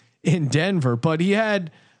in in Denver, but he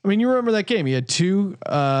had, I mean, you remember that game? He had two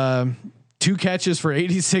catches for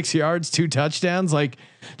 86 yards, 2 touchdowns. Like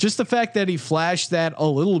just the fact that he flashed that a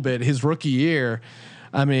little bit his rookie year.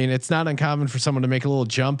 I mean, it's not uncommon for someone to make a little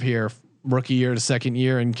jump here, rookie year to second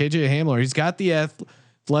year. And KJ Hamler, he's got the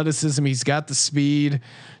athleticism, he's got the speed.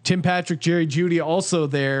 Tim Patrick, Jerry Jeudy also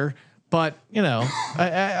there, but you know,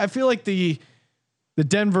 I feel like the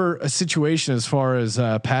Denver situation as far as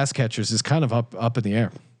pass catchers is kind of up in the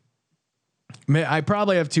air. I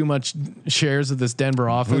probably have too much shares of this Denver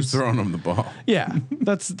offense. Who's throwing them the ball? Yeah,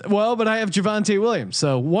 but I have Javonte Williams,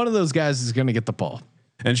 so one of those guys is going to get the ball.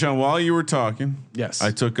 And Sean, while you were talking, yes,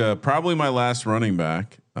 I took probably my last running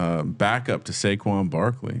back backup to Saquon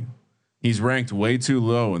Barkley. He's ranked way too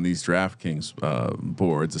low in these DraftKings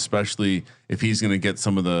boards, especially if he's going to get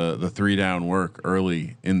some of the 3-down work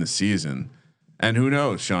early in the season. And who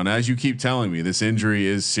knows, Sean? As you keep telling me, this injury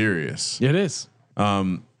is serious. It is.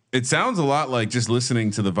 It sounds a lot like just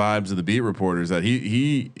listening to the vibes of the beat reporters that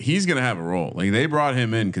he's going to have a role. Like they brought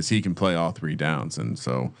him in because he can play all 3 downs, and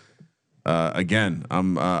so again,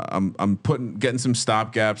 I'm getting some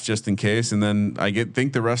stopgaps just in case, and then I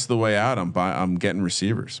think the rest of the way out I'm getting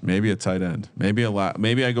receivers, maybe a tight end, maybe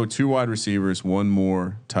I go 2 wide receivers, 1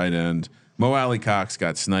 more tight end. Mo Alley Cox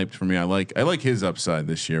got sniped for me. I like his upside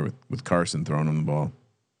this year with Carson throwing him the ball.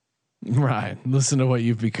 Right, listen to what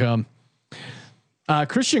you've become.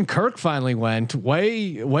 Christian Kirk finally went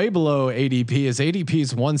way below ADP. His ADP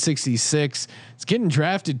is 166. It's getting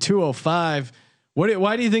drafted 205.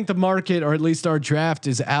 Why do you think the market, or at least our draft,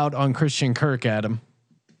 is out on Christian Kirk, Adam?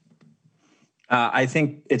 I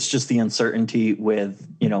think it's just the uncertainty with,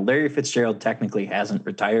 Larry Fitzgerald technically hasn't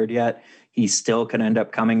retired yet. He still could end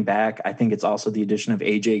up coming back. I think it's also the addition of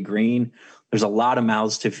AJ Green. There's a lot of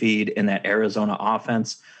mouths to feed in that Arizona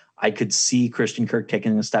offense. I could see Christian Kirk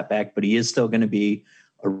taking a step back, but he is still going to be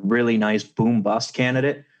a really nice boom bust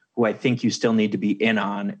candidate who I think you still need to be in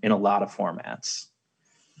on in a lot of formats.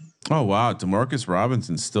 Oh, wow. DeMarcus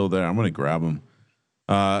Robinson's still there. I'm going to grab him.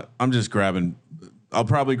 I'm just grabbing. I'll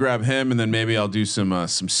probably grab him, and then maybe I'll do some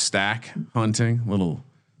stack hunting, little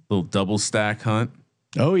double stack hunt.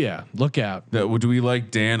 Oh yeah, look out. Do we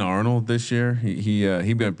like Dan Arnold this year?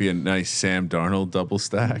 He might be a nice Sam Darnold double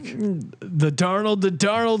stack. The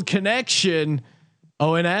Darnold connection.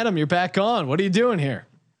 Oh, and Adam, you're back on. What are you doing here?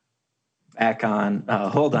 Back on.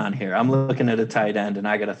 Hold on here. I'm looking at a tight end, and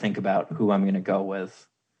I got to think about who I'm going to go with.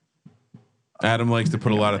 Adam likes to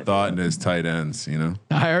put a lot of thought into his tight ends.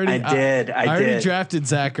 I already did. drafted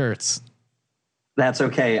Zach Ertz. That's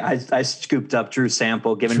okay. I scooped up Drew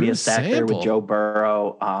Sample, giving me a sack there with Joe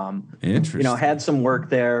Burrow. Interesting. Had some work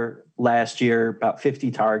there last year, about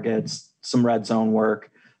 50 targets, some red zone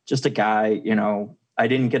work. Just a guy, I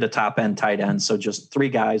didn't get a top end tight end. So just 3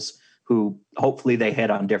 guys who hopefully they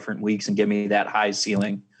hit on different weeks and give me that high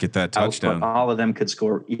ceiling. Get that touchdown. All of them could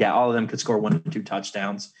score. Yeah. All of them could score 1 to 2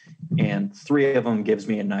 touchdowns, and 3 of them gives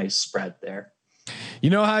me a nice spread there. You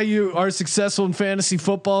know how you are successful in fantasy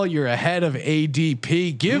football? You're ahead of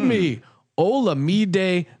ADP. Give me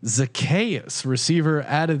Olamide Zaccheaus, receiver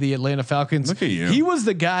out of the Atlanta Falcons. Look at you. He was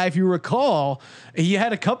the guy, if you recall, he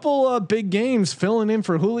had a couple big games filling in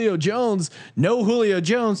for Julio Jones. No Julio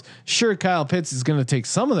Jones. Sure, Kyle Pitts is going to take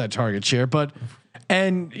some of that target share, they're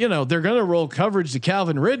going to roll coverage to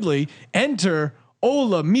Calvin Ridley. Enter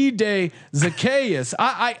Olamide Zaccheaus.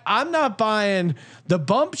 I'm not buying. The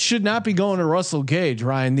bump should not be going to Russell Gage,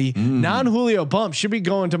 Ryan. The non-Julio bump should be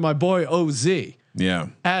going to my boy OZ. Yeah.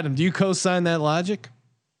 Adam, do you co-sign that logic?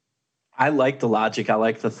 I like the logic. I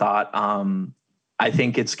like the thought. I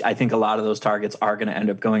think a lot of those targets are going to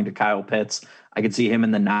end up going to Kyle Pitts. I could see him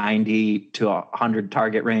in the 90 to 100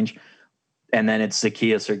 target range. And then it's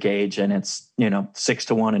Zaccheaus or Gage, and it's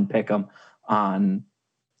 6-1 and pick 'em on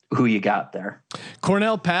who you got there.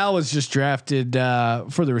 Cornell Powell was just drafted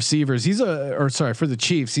for the receivers. For the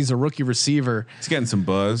Chiefs. He's a rookie receiver. He's getting some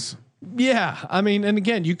buzz. Yeah, I mean, and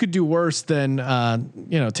again, you could do worse than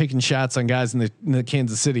taking shots on guys in the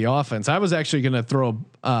Kansas City offense. I was actually going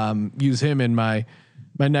to use him in my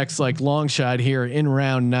next long shot here in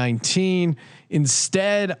round 19.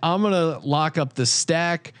 Instead, I'm going to lock up the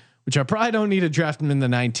stack, which I probably don't need to draft him in the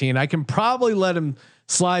 19. I can probably let him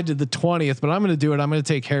slide to the 20th, but I'm going to do it. I'm going to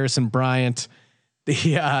take Harrison Bryant,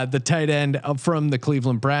 the tight end from the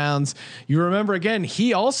Cleveland Browns. You remember, again,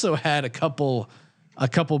 he also had a couple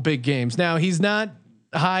big games. Now he's not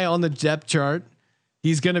high on the depth chart.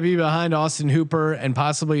 He's going to be behind Austin Hooper and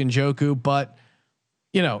possibly Njoku, but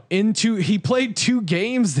he played 2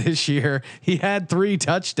 games this year. He had 3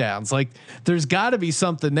 touchdowns. There's got to be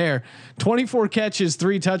something there. 24 catches,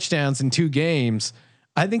 3 touchdowns in 2 games.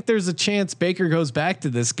 I think there's a chance Baker goes back to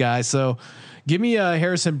this guy. So give me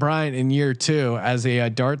Harrison Bryant in year 2 as a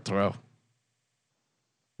dart throw.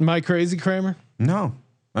 Am I crazy, Kramer? No.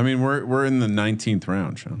 I mean, we're in the 19th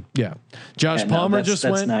round, Sean. Yeah. Josh Palmer just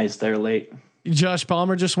went. That's nice. They're late. Josh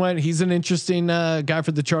Palmer just went. He's an interesting guy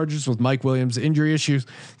for the Chargers with Mike Williams injury issues.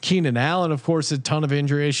 Keenan Allen, of course, a ton of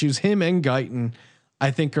injury issues. Him and Guyton,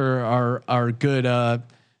 I think are good.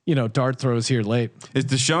 Dart throws here late. Is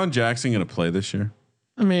Deshaun Jackson going to play this year?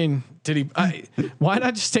 I mean, did he? Why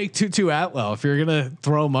not just take Tutu Atwell if you're gonna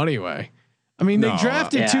throw money away? I mean, they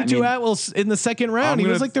drafted Tutu Atwell in the second round. He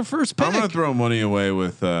was like their first pick. I'm gonna throw money away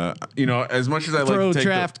with as much as I throw like to take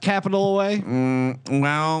draft capital away.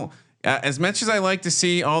 As much as I like to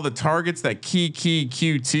see all the targets that key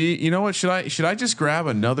QT, you know what? Should I just grab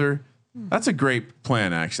another? That's a great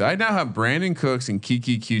plan, actually. I now have Brandon Cooks and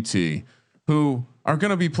Kiki QT, who are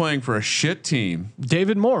going to be playing for a shit team.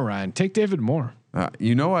 David Moore, Ryan, take David Moore. I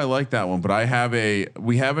like that one, but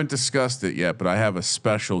we haven't discussed it yet, but I have a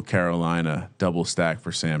special Carolina double stack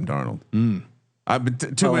for Sam Darnold. I've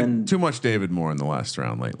been too much David Moore in the last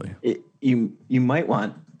round lately. You might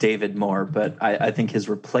want David Moore, but I think his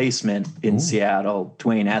replacement in Seattle,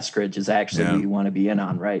 Dwayne Eskridge, is actually who you want to be in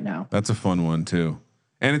on right now. That's a fun one too.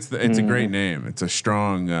 And it's a great name. It's a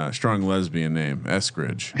strong lesbian name,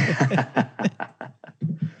 Eskridge.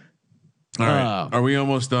 All right, are we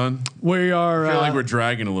almost done? We are. I feel like we're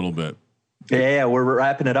dragging a little bit. Yeah, we're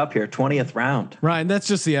wrapping it up here. 20th round. Ryan, that's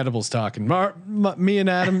just the edibles talking. Me and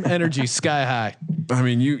Adam, energy sky high. I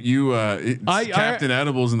mean, Captain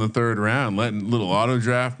Edibles in the 3rd round, letting little auto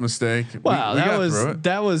draft mistake. Wow,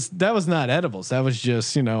 that was not edibles. That was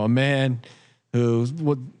just a man who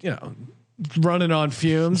would running on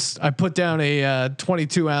fumes. I put down a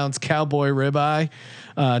 22-ounce cowboy ribeye,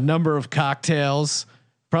 number of cocktails,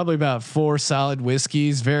 probably about 4 solid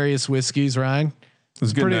whiskeys, various whiskeys. Ryan, it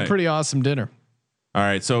was pretty awesome dinner. All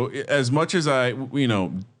right, so as much as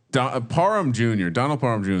Parham Jr., Donald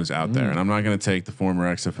Parham Jr. is out there, and I'm not going to take the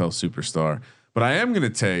former XFL superstar, but I am going to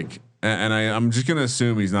take, and I'm just going to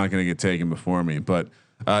assume he's not going to get taken before me, but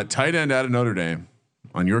tight end out of Notre Dame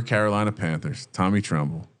on your Carolina Panthers, Tommy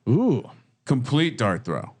Tremble. Ooh. Complete dart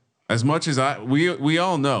throw. As much as we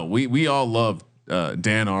all know, we all love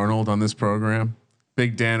Dan Arnold on this program.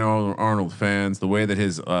 Big Dan Arnold fans. The way that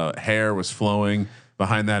his hair was flowing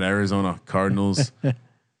behind that Arizona Cardinals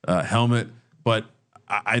helmet, but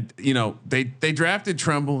they drafted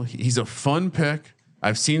Tremble. He's a fun pick.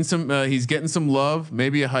 I've seen some. He's getting some love.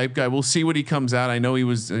 Maybe a hype guy. We'll see what he comes out. I know he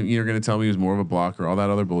was. You're going to tell me he was more of a blocker. All that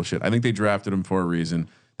other bullshit. I think they drafted him for a reason.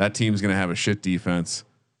 That team's going to have a shit defense.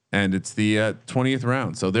 And it's the 20th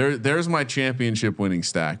round. So there's my championship winning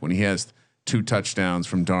stack when he has 2 touchdowns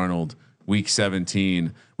from Darnold week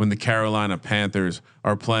 17, when the Carolina Panthers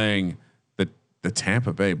are playing the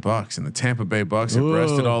Tampa Bay Bucks, and the Tampa Bay Bucks have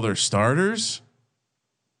rested all their starters.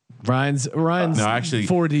 Ryan's no, actually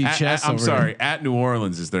 4D chess. I'm sorry. At New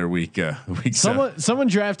Orleans is their week. Someone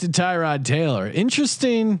drafted Tyrod Taylor.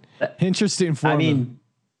 Interesting for I mean,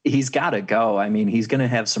 he's got to go. I mean, he's going to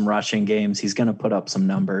have some rushing games. He's going to put up some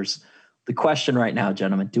numbers. The question right now,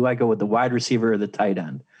 gentlemen, do I go with the wide receiver or the tight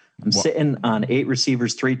end? I'm sitting on 8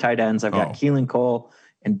 receivers, 3 tight ends. I've got Keelan Cole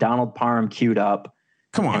and Donald Parham queued up.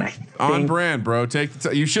 Come on, on brand, bro.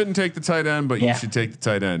 You shouldn't take the tight end, but you should take the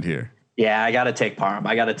tight end here. Yeah, I got to take Parham.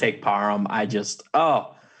 I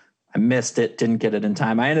missed it. Didn't get it in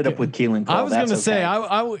time. I ended up with Keelan Cole. I was going to say,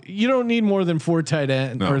 you don't need more than 4 tight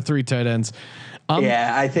ends or 3 tight ends.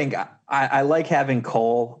 I think I like having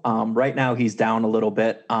Cole. Right now he's down a little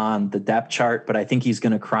bit on the depth chart, but I think he's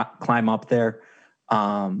going to climb up there.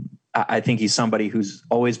 I think he's somebody who's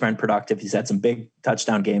always been productive. He's had some big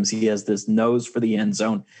touchdown games. He has this nose for the end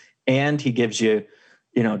zone, and he gives you,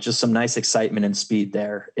 just some nice excitement and speed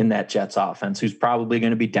there in that Jets offense, who's probably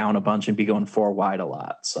going to be down a bunch and be going 4 wide a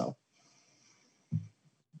lot. So.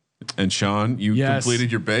 And Sean, you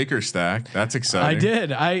completed your Baker stack. That's exciting. I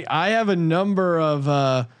did. I have a number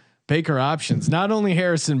of Baker options, not only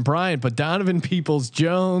Harrison Bryant, but Donovan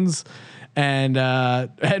Peoples-Jones and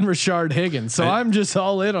Rashard Higgins. So I'm just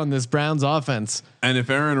all in on this Browns offense. And if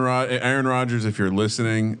Aaron Rodgers, if you're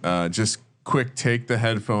listening, just quick, take the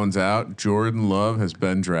headphones out. Jordan Love has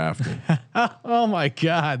been drafted. Oh my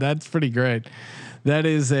God. That's pretty great. That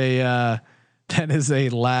is a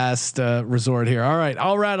last resort here. All right,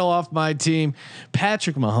 I'll rattle off my team: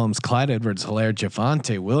 Patrick Mahomes, Clyde Edwards-Helaire,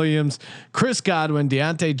 Javonte Williams, Chris Godwin,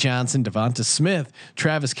 Deontay Johnson, Devonta Smith,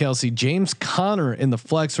 Travis Kelce, James Conner in the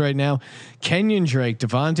flex right now, Kenyon Drake,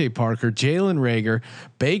 Devontae Parker, Jalen Reagor,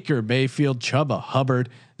 Baker Mayfield, Chuba Hubbard,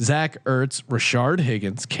 Zach Ertz, Rashard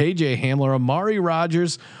Higgins, KJ Hamler, Amari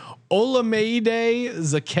Rogers, Olamide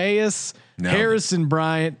Zacchaeus, Harrison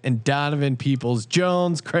Bryant, and Donovan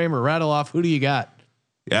Peoples-Jones. Kramer, rattle off. Who do you got?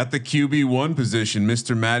 At the QB1 position,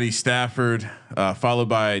 Mr. Matty Stafford, followed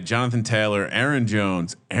by Jonathan Taylor, Aaron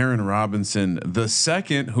Jones, Aaron Robinson, the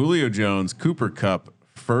second, Julio Jones, Cooper Kupp,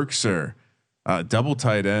 Ferkser, double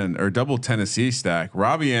tight end or double Tennessee stack,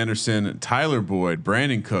 Robbie Anderson, Tyler Boyd,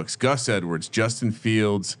 Brandon Cooks, Gus Edwards, Justin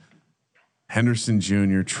Fields, Henderson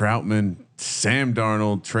Jr., Troutman, Sam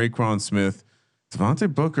Darnold, Traquan Smith,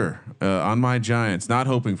 Devontae Booker on my Giants, not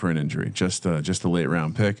hoping for an injury, just a late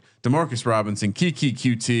round pick. Demarcus Robinson, Kiki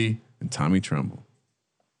QT, and Tommy Tremble.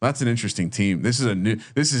 That's an interesting team. This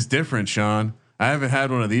is different, Sean. I haven't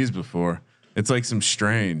had one of these before. It's like some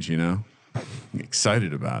strange, you know. I'm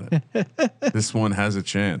excited about it. This one has a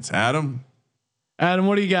chance. Adam,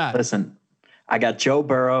 what do you got? Listen, I got Joe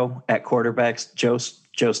Burrow at quarterbacks.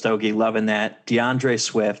 Joe Stogie, loving that. DeAndre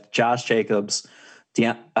Swift, Josh Jacobs,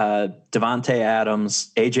 Devontae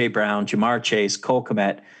Adams, AJ Brown, Jamar Chase, Cole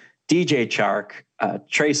Kmet, DJ Chark,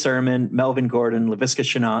 Trey Sermon, Melvin Gordon, Laviska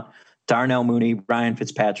Shenault, Darnell Mooney, Ryan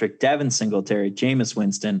Fitzpatrick, Devin Singletary, Jameis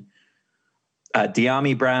Winston,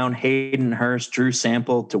 De'Ami Brown, Hayden Hurst, Drew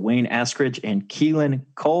Sample, Dwayne Eskridge, and Keelan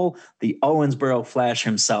Cole, the Owensboro Flash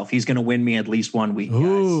himself. He's going to win me at least 1 week,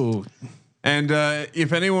 Ooh. guys. and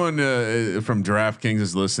if anyone from DraftKings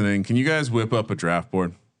is listening, can you guys whip up a draft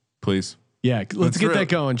board, please? Yeah, let's get that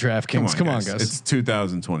going, DraftKings. Come on, guys. It's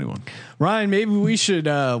 2021. Ryan, maybe we should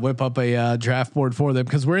whip up a draft board for them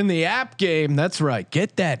because we're in the app game. That's right.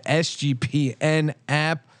 Get that SGPN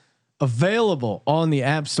app available on the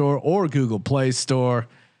App Store or Google Play Store.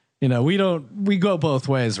 You know, we go both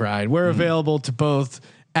ways, Ryan. We're available to both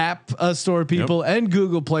App Store people and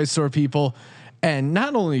Google Play Store people. And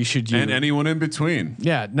not only should you, and anyone in between.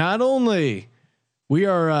 Yeah. Not only we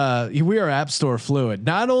are App Store fluid.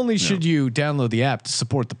 Not only should you download the app to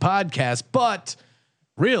support the podcast, but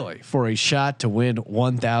really for a shot to win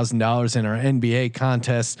 $1,000 in our NBA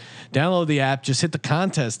contest, download the app. Just hit the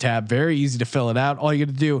contest tab. Very easy to fill it out. All you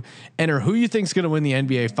got to do, enter who you think's going to win the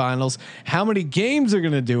NBA finals, how many games they're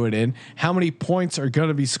going to do it in, how many points are going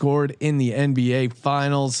to be scored in the NBA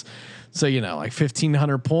finals. So, you know, like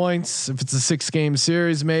 1,500 points. If it's a 6-game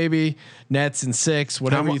series, maybe Nets in 6,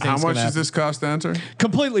 whatever you think. How much does this cost to enter?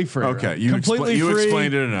 Completely free. Okay. You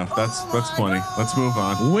explained it enough. That's plenty. Let's move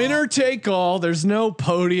on. Winner take all. There's no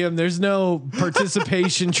podium. There's no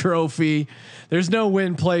participation trophy. There's no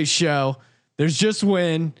win, play, show. There's just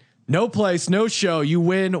win. No place, no show. You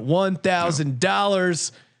win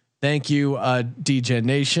 $1,000. Thank you, DJ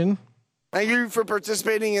Nation. Thank you for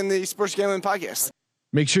participating in the Sports Gambling Podcast.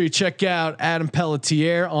 Make sure you check out Adam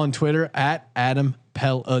Pelletier on Twitter at Adam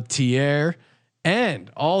Pelletier,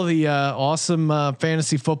 and all the awesome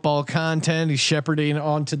fantasy football content he's shepherding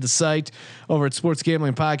onto the site over at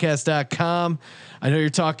sportsgamblingpodcast.com. I know you're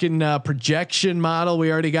talking projection model.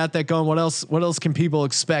 We already got that going. What else can people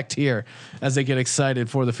expect here as they get excited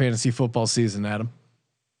for the fantasy football season, Adam?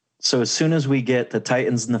 So as soon as we get the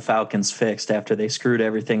Titans and the Falcons fixed after they screwed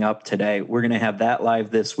everything up today, we're going to have that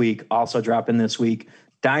live this week. Also dropping this week,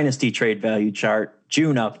 Dynasty trade value chart,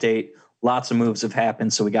 June update. Lots of moves have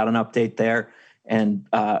happened, so we got an update there. And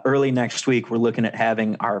early next week, we're looking at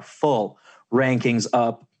having our full rankings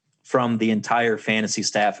up from the entire fantasy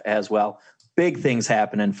staff as well. Big things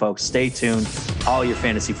happening, folks. Stay tuned. All your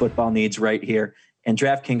fantasy football needs right here. And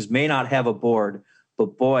DraftKings may not have a board,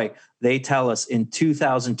 but boy, they tell us in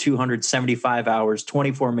 2,275 hours,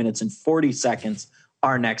 24 minutes, and 40 seconds,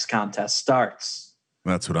 our next contest starts.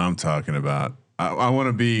 That's what I'm talking about. I want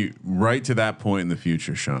to be right to that point in the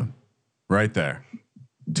future, Sean. Right there.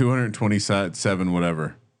 227,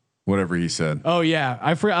 whatever he said. Oh yeah.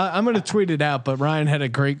 I'm going to tweet it out, but Ryan had a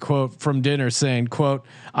great quote from dinner saying, quote,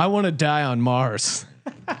 "I want to die on Mars."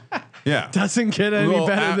 Yeah. Doesn't get any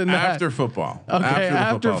better than that. After football. Okay,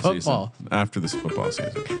 after football. Season. After this football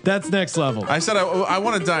season. That's next level. I said I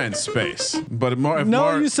want to die in space, but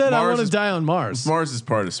you said I want to die on Mars. Mars is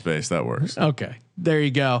part of space. That works. Okay. There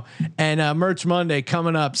you go. And Merch Monday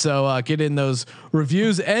coming up. So get in those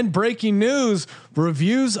reviews and breaking news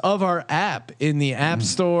reviews of our app in the App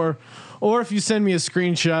Store. Or if you send me a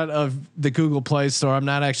screenshot of the Google Play Store, I'm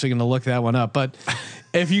not actually going to look that one up, but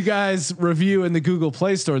if you guys review in the Google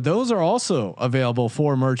Play Store, those are also available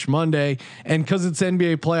for Merch Monday. And because it's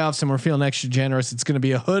NBA playoffs and we're feeling extra generous, it's going to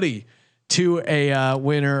be a hoodie to a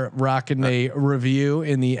winner rocking a review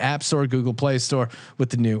in the App Store, Google Play Store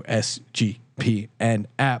with the new SGPN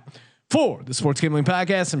app. For the Sports Gambling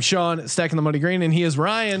Podcast, I'm Sean, stacking the money green, and he is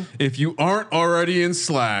Ryan. If you aren't already in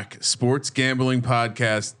Slack,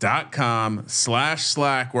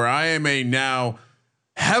 sportsgamblingpodcast.com/Slack, where I am a now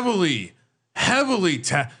heavily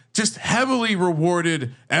just heavily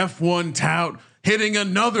rewarded F1 tout, hitting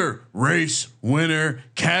another race winner,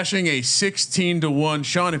 cashing a 16-1.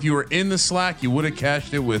 Sean, if you were in the Slack, you would have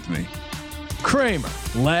cashed it with me. Kramer,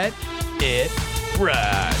 let it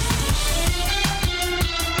ride.